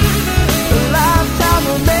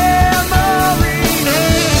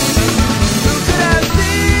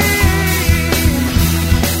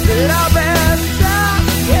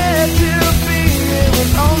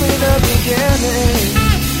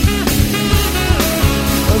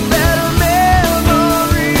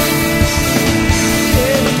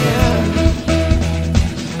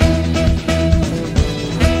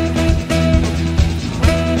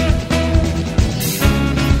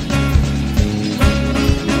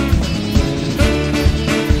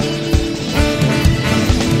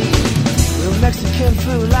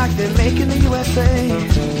 Like they make in the USA.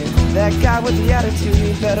 That guy with the attitude,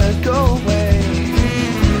 he better go away.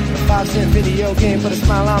 A 5-cent video game put a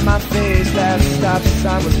smile on my face. That stop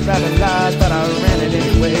sign was rather large, but I ran it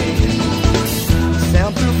anyway.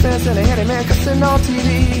 Soundproof fence and a handyman cussing on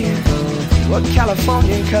TV. What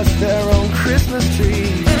Californian cuts their own Christmas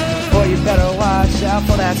tree? Boy, you better watch out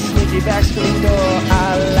for that sneaky back screen door.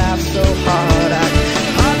 I laughed so hard I